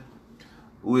there,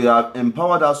 we have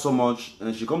empowered her so much,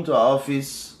 and she come to our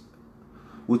office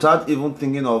without even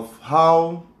thinking of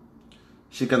how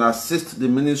she can assist the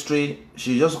ministry.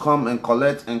 She just come and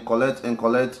collect and collect and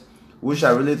collect, which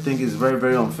I really think is very,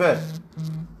 very unfair.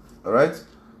 All right.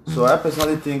 So I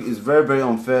personally think it's very, very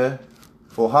unfair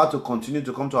for her to continue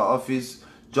to come to our office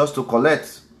just to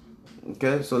collect.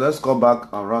 Okay, so let's go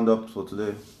back and round up for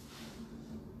today.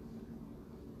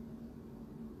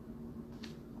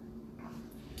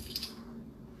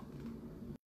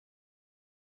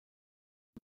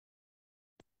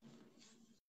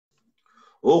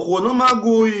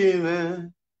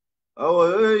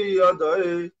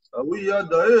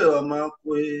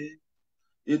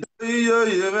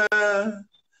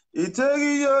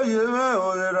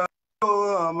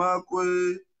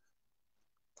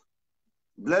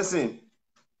 Blessing.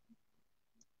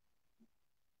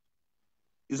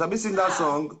 You sabi sing that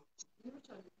song?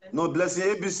 No, Blessing,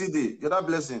 ABCD. You're that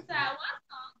Blessing.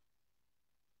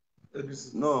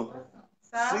 ABC. No.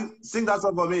 Sing that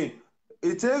song for me.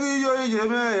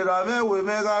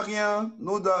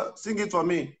 No, sing it for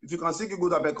me. If you can sing it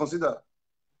good, I bet consider.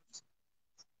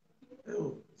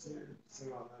 Oh,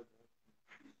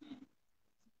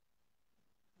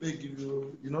 they give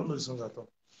you don't know the song at all.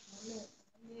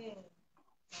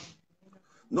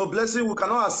 No, Blessing, we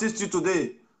cannot assist you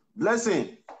today.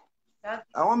 Blessing,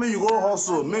 I want me you go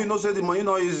hustle. May you know say the money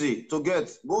not easy to get.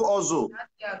 Go hustle.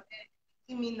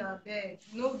 I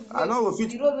know if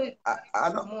it,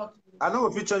 I know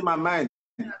if you change my mind.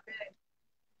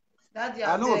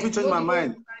 I know if you change my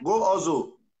mind. Go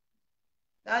hustle.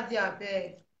 Daddy, I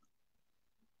beg.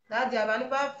 Daddy, I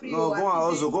never free. No, go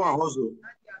and hustle. Go and hustle.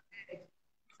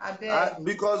 I beg.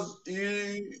 Because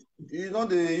you know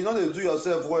they do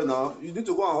yourself well now. You need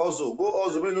to go and hustle. Go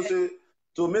hustle. When you say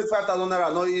to make 5,000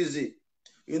 naira not easy.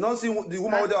 You don't see the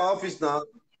woman with their office now.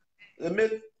 They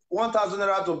make 1,000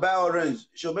 naira to buy orange.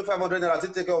 She'll make 500 naira to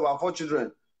take care of her 4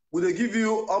 children. Will they give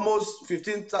you almost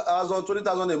 15,000,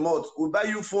 20,000 a month? We buy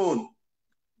you phone.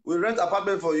 We rent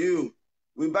apartment for you.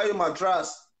 We buy you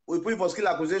mattress. We put you for skill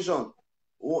acquisition.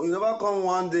 You never come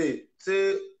one day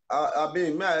say,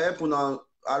 may I help you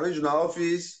arrange in our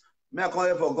office? May I come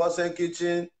here for Godsent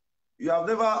Kitchen? You have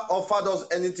never offered us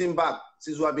anything back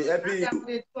since we have been helping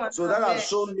you. So that has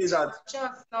shown me that.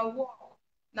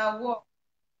 Now work.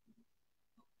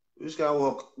 Which can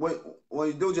work? When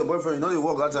you deal with your boyfriend, you know you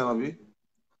work that time, Abi.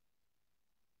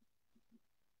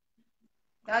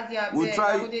 Daddy, I we'll beg.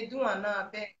 Try. What they do and now, I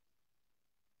beg.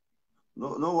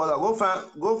 No,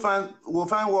 we'll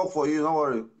find work for you. Don't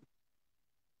worry.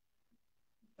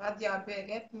 Daddy, I beg,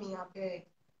 help me, I beg.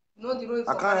 No, the road.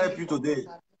 I can't help you today.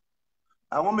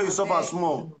 I want me to suffer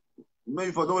small.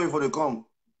 Maybe for don't wait for the come.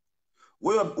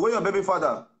 Where your baby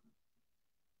father?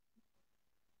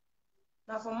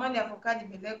 Now from Mali, I for carry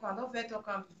belle. I don't fit talk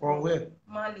am. From where?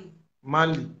 Mali.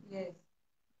 Mali. Yes.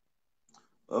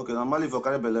 Okay, now Mali for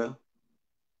carry belle.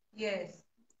 Yes.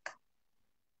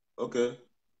 Okay.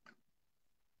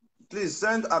 Please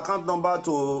send account number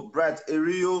to Bright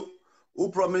Erio,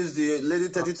 who promised the lady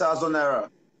 30,000 naira.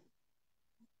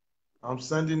 I'm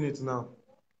sending it now.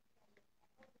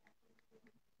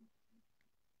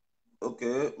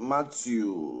 Okay,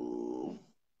 Matthew.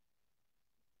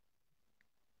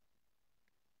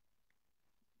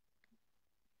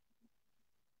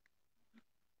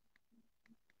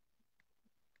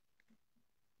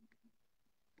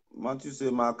 Matthew say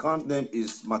my account name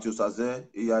is Matthew Saze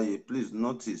Iyaye. Please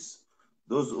notice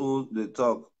those who they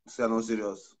talk say I'm not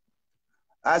serious.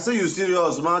 I say you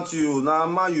serious, Matthew. Now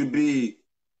man you be.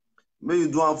 May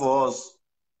you do one for us.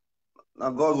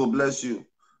 Now God will bless you.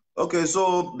 Okay,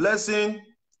 so blessing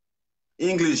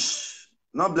English,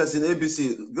 not blessing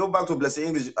ABC. Go back to blessing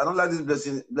English. I don't like this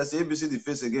blessing ABC the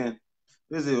face again.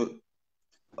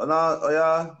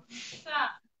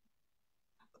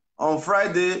 On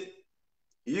Friday,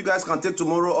 you guys can take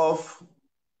tomorrow off.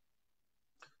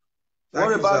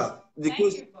 What about the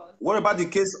case? What about the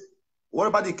case? What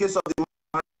about the case of the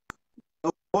man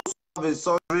who have a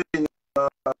surgery in the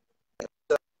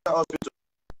hospital?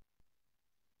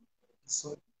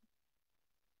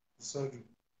 Surgery.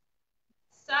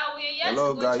 Sir, we are yet to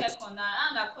go check on that,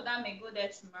 and Akoda may go there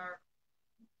tomorrow.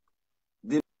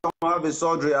 The man have a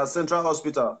surgery at Central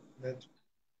Hospital.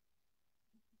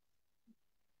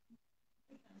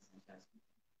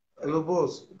 Hello,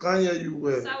 boss. We can't hear you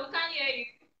well. Sir, we can't hear you.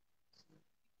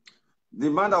 The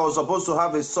man that was supposed to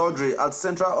have a surgery at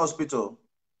Central Hospital.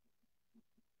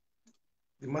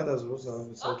 The man that's supposed to have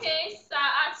a surgery. Okay, sir,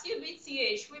 at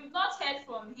UBTH, we've not heard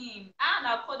from him. And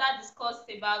Akoda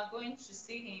discussed about going to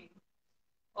see him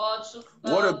or to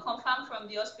confirm from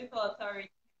the hospital authority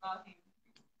about him.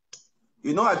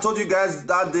 You know, I told you guys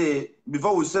that day,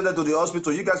 before we sent it to the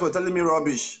hospital, you guys were telling me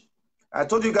rubbish. I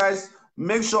told you guys,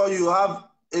 make sure you have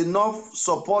enough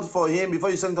support for him before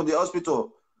you send him to the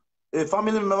hospital. A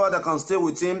family member that can stay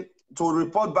with him to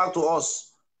report back to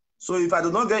us. So if I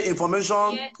do not get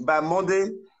information by Monday,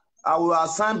 I will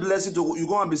assign Blessing to you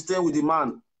go and be staying with the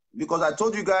man. Because I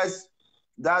told you guys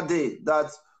that day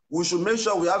that we should make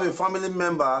sure we have a family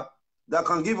member that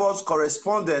can give us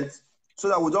correspondence so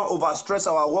that we don't overstress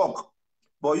our work.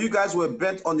 But you guys were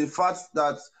bent on the fact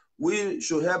that we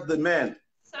should help the men.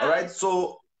 All right,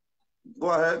 so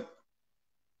go ahead.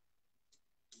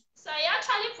 So I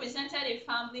actually presented a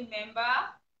family member,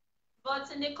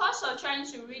 but in the course of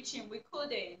trying to reach him, we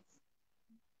couldn't.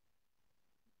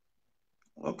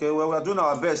 Okay, well, we're doing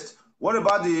our best. What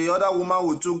about the other woman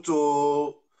we took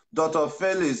to Dr.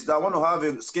 Felix that want to have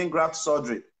a skin graft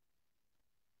surgery?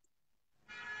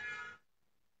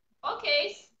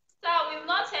 Okay, sir, we've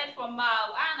not heard from her.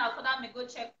 And Akoda may go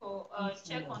check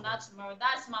on that tomorrow.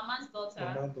 That's Mama's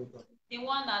daughter. The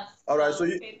one that's all right. So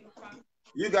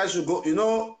you guys should go. You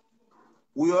know,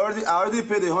 I already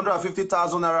paid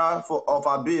 150,000 naira of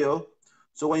our bill.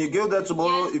 So when you go there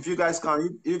tomorrow, if you guys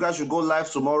can, you guys should go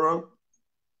live tomorrow.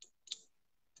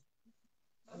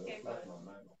 Okay.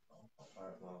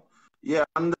 Yeah,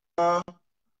 and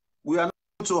we are not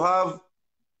going to have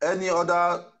any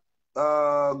other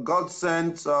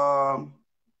Godsent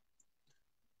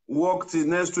work till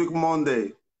next week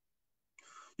Monday.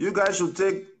 You guys should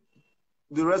take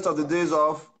the rest of the days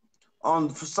off.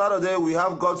 On Saturday we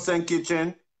have Godsent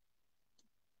Kitchen.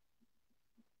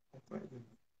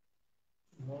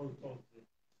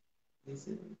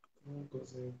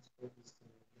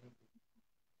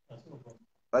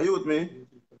 Are you with me?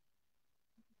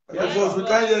 Yeah, boss, we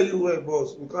can't hear you well,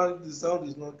 boss. We can't. The sound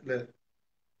is not clear.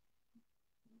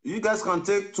 You guys can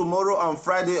take tomorrow and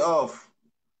Friday off.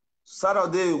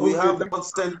 Saturday we have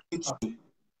Godsent Kitchen.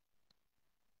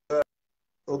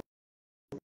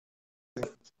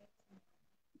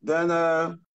 Then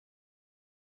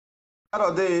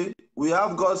Saturday we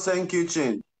have Godsent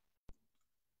Kitchen.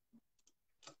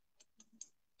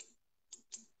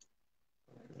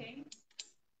 Okay.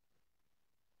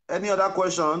 Any other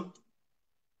question?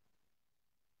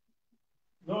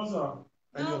 No, sir.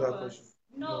 Any other question?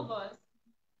 No, boss.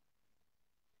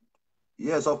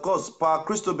 Yes, of course. Pa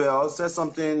Christobel said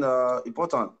something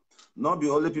important. Not be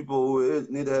only people who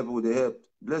need help with the help.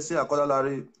 Blessing Akoda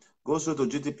Larry, go straight to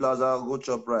GT Plaza, go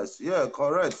chop rice. Yeah,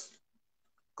 correct.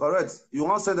 Correct. You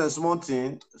want to send a small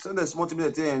thing, send a small thing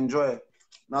that they enjoy.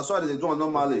 Now, so they do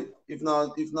normally. If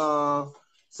not,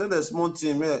 send a small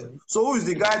team. Yeah. So who is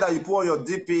the guy that you put on your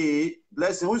DP?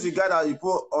 Blessing, who is the guy that you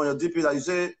put on your DP that you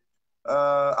say,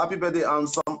 happy birthday and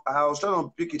some? I was trying to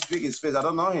pick his face. I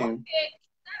don't know him. Okay,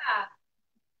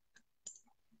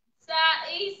 sir,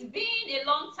 he's been a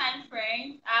long time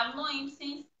friend. I've known him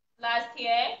since last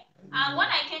year. And when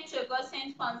I came to a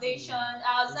Godsent Foundation,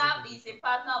 Alzab is a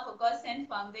partner of a Godsent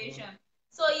Foundation.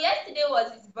 So yesterday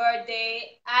was his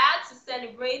birthday. I had to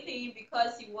celebrate him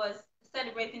because he was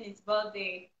celebrating his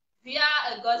birthday via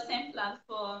a Godsent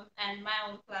platform and my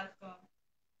own platform.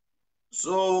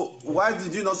 So why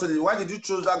did you not celebrate? Why did you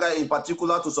choose that guy in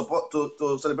particular to support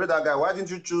to celebrate that guy? Why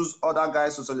didn't you choose other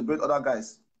guys to celebrate other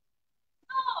guys?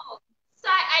 No, sir,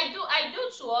 I do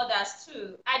to others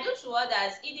too. I do to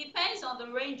others. It depends on the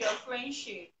range of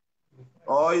friendship.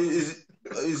 Or is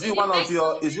he one of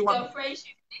your? Is he one?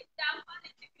 Friendship. If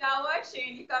you are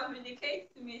watching, you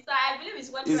communicate to me. So I believe it's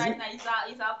what right now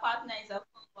is our partner, is our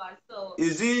follower. So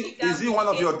is he one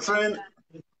of your trained?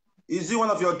 Is he one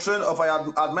of your trained of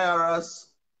our admirers?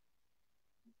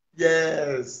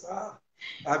 Yes.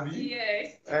 Ivie?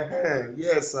 Yes.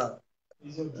 Yes, sir.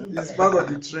 He's part of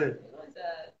the train.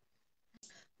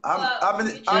 How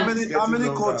many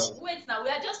coaches? Wait, now we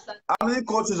are just. How many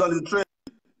coaches on the train?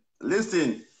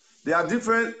 Listen, they are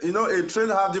different. You know, a train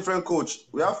have different coach.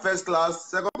 We have first class,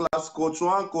 second class, coach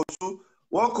one, coach two.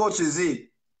 What coach is he?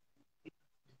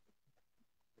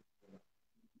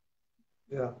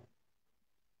 Yeah.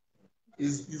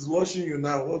 He's watching you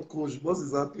now. What coach? What's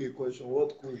exactly a question?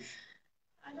 What coach?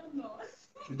 I don't know.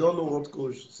 You don't know what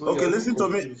coach. So okay, listen to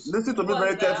me. Listen to me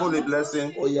very carefully,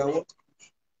 Blessing. Oh yeah, what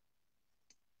coach?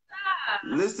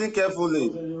 Listen carefully.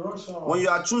 When you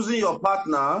are choosing your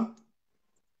partner,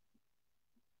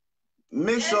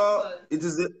 make sure it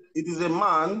is a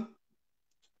man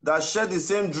that share the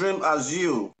same dream as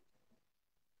you.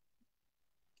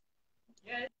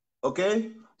 Yes.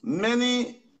 Okay?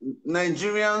 Many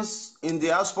Nigerians in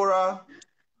diaspora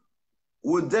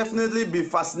will definitely be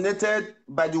fascinated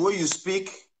by the way you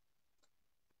speak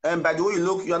and by the way you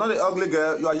look. You are not an ugly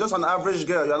girl. You are just an average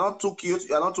girl. You are not too cute.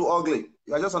 You are not too ugly.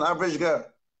 You are just an average girl.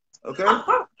 Okay?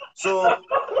 So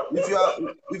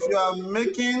if you are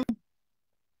making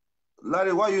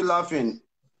Larry, why are you laughing?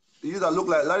 You that look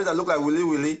like Larry that look like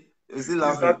Willy. Is he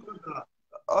laughing?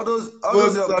 All those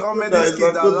your comedy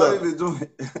skits that Larry be doing.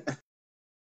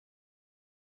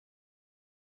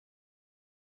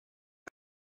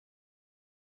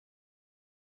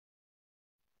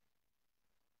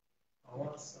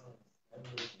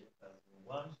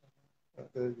 I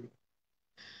tell you.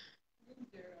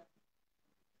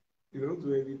 You don't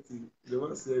do anything. You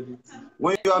don't say anything.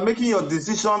 When you are making your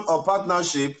decision or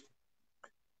partnership,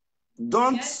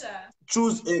 don't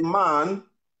choose a man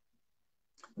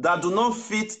that do not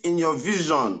fit in your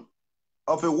vision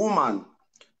of a woman,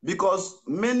 because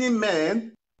many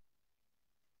men,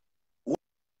 what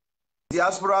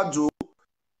diaspora do,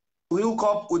 will hook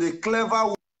up with a clever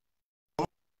woman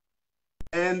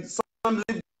and sometimes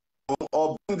leave them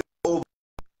or bring them over.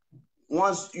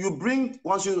 Once you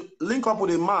link up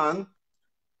with a man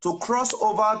to cross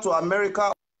over to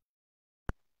America,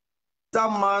 that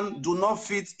man do not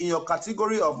fit in your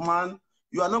category of man,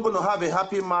 you are not going to have a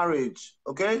happy marriage,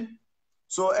 okay?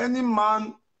 So any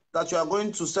man that you are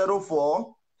going to settle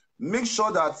for, make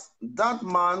sure that that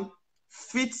man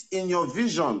fits in your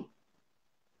vision.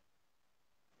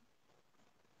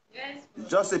 Yes.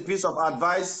 Just a piece of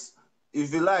advice,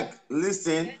 if you like,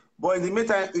 listen. But in the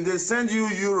meantime, if they send you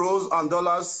euros and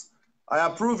dollars, I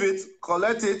approve it,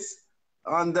 collect it,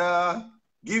 and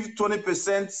give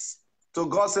 20% to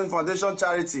Godsent Foundation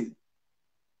charity.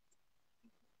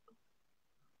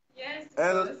 Yes.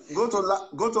 And go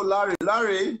to Larry.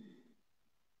 Larry.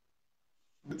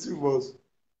 The two was.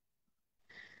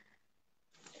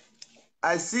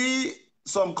 I see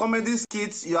some comedy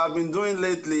skits you have been doing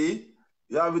lately.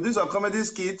 You have been doing some comedy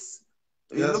skits.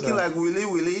 You're looking like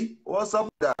Willy. What's up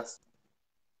with that?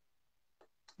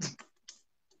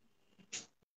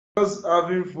 Just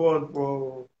having fun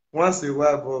for once a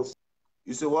while, boss.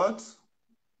 You say what?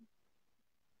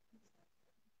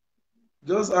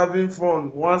 Just having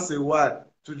fun once a while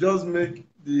to just make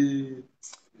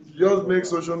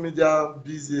social media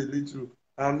busy a little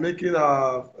and making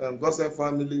our Godsent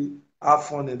family have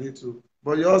fun a little.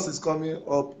 But yours is coming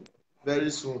up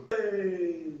very soon.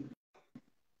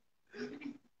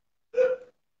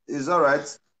 It's all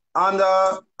right. And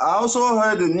I also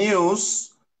heard the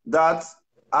news that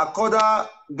Akoda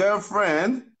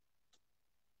girlfriend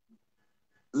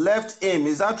left him.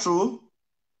 Is that true?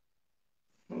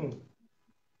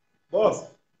 Boss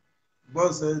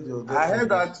said your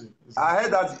girlfriend. I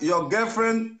heard that your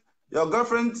girlfriend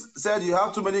said you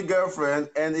have too many girlfriends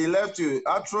and he left you.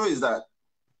 How true is that?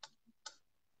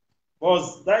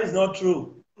 Boss, that is not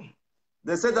true.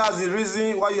 They said that's the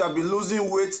reason why you have been losing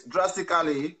weight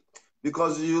drastically,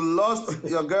 because you lost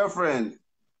your girlfriend.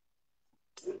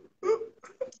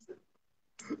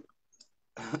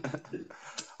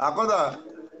 Akoda,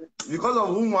 because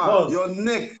of woman, boss, your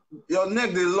neck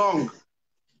dey long.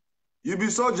 You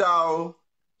be soldier.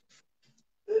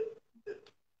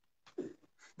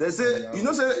 They say, you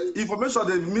know, say information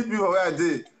they meet me for where I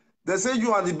did. They say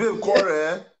you and the babe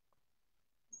quarrel,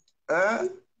 and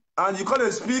you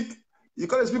can't speak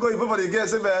on the for the girl.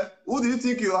 Say, man, who do you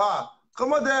think you are?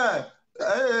 Come on there.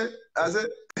 Hey, I said,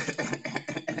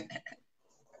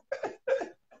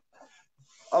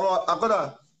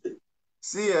 Akoda,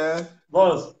 see,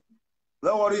 boss,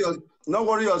 don't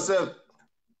worry yourself.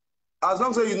 As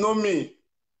long as you know me,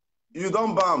 you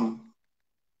don't bam.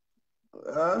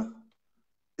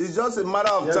 It's just a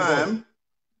matter of time. Boss.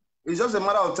 It's just a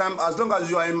matter of time. As long as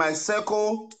you are in my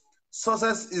circle,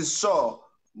 success is sure.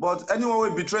 But anyone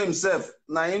will betray himself.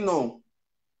 Now you know.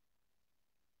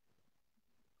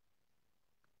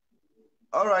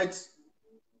 All right.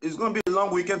 It's going to be a long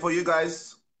weekend for you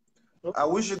guys. I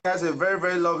wish you guys a very,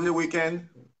 very lovely weekend.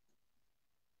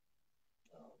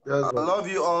 Yes, I love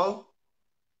you all.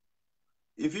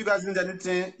 If you guys need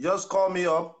anything, just call me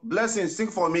up. Blessing, sing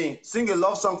for me. Sing a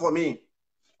love song for me.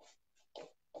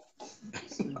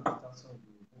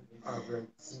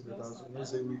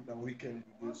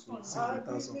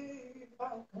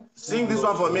 Sing this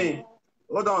one for me.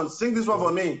 Hold on, sing this one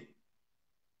for me.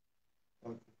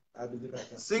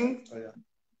 Sing.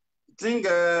 Sing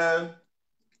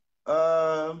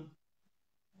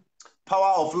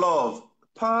Power of Love.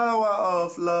 Power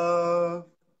of love.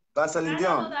 That's Celine I don't know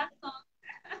Dion. that song.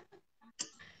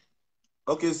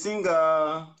 Okay, sing.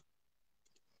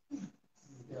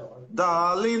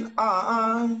 Darling,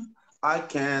 I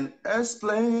can't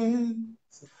explain.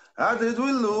 How did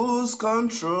we lose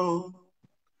control?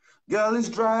 Girl, it's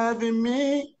driving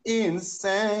me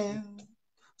insane.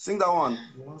 Sing that one.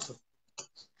 So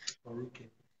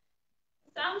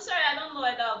I'm sorry, I don't know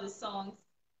either of the songs.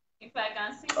 If I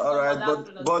can sing All some right,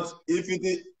 other but if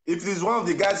it is one of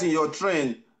the guys in your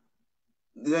train,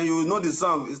 then you know the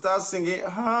song. You start singing,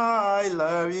 I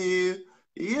love you,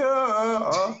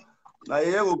 yeah. Now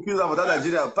yeah, go kill them for that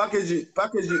Nigeria. Package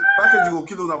go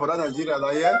kill them for that Nigeria.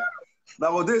 Now yeah. Now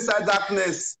go inside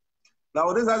darkness. Now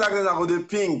go inside darkness. Now go the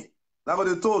ping. Now go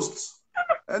the toast.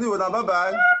 Anyway, now bye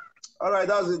bye. All right,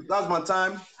 that's it. That's my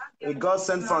time. A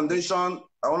Godsent Foundation.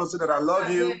 I want to say that I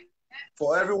love you.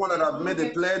 For everyone that have made a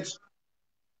pledge.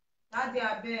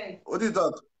 What do you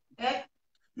thought?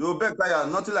 You will beg tire,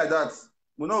 nothing like that.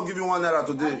 We'll not give you 1 naira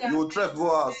today. You will trek,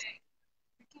 go out.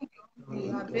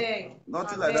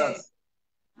 Nothing like that.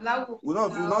 We'll not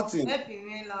give you nothing.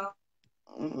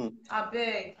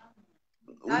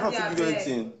 We'll not give you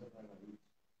anything.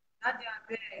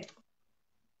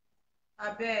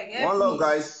 One love,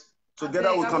 guys.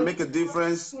 Together we can make a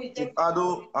difference. Chief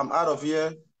Ado, I'm out of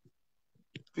here.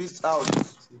 Peace out.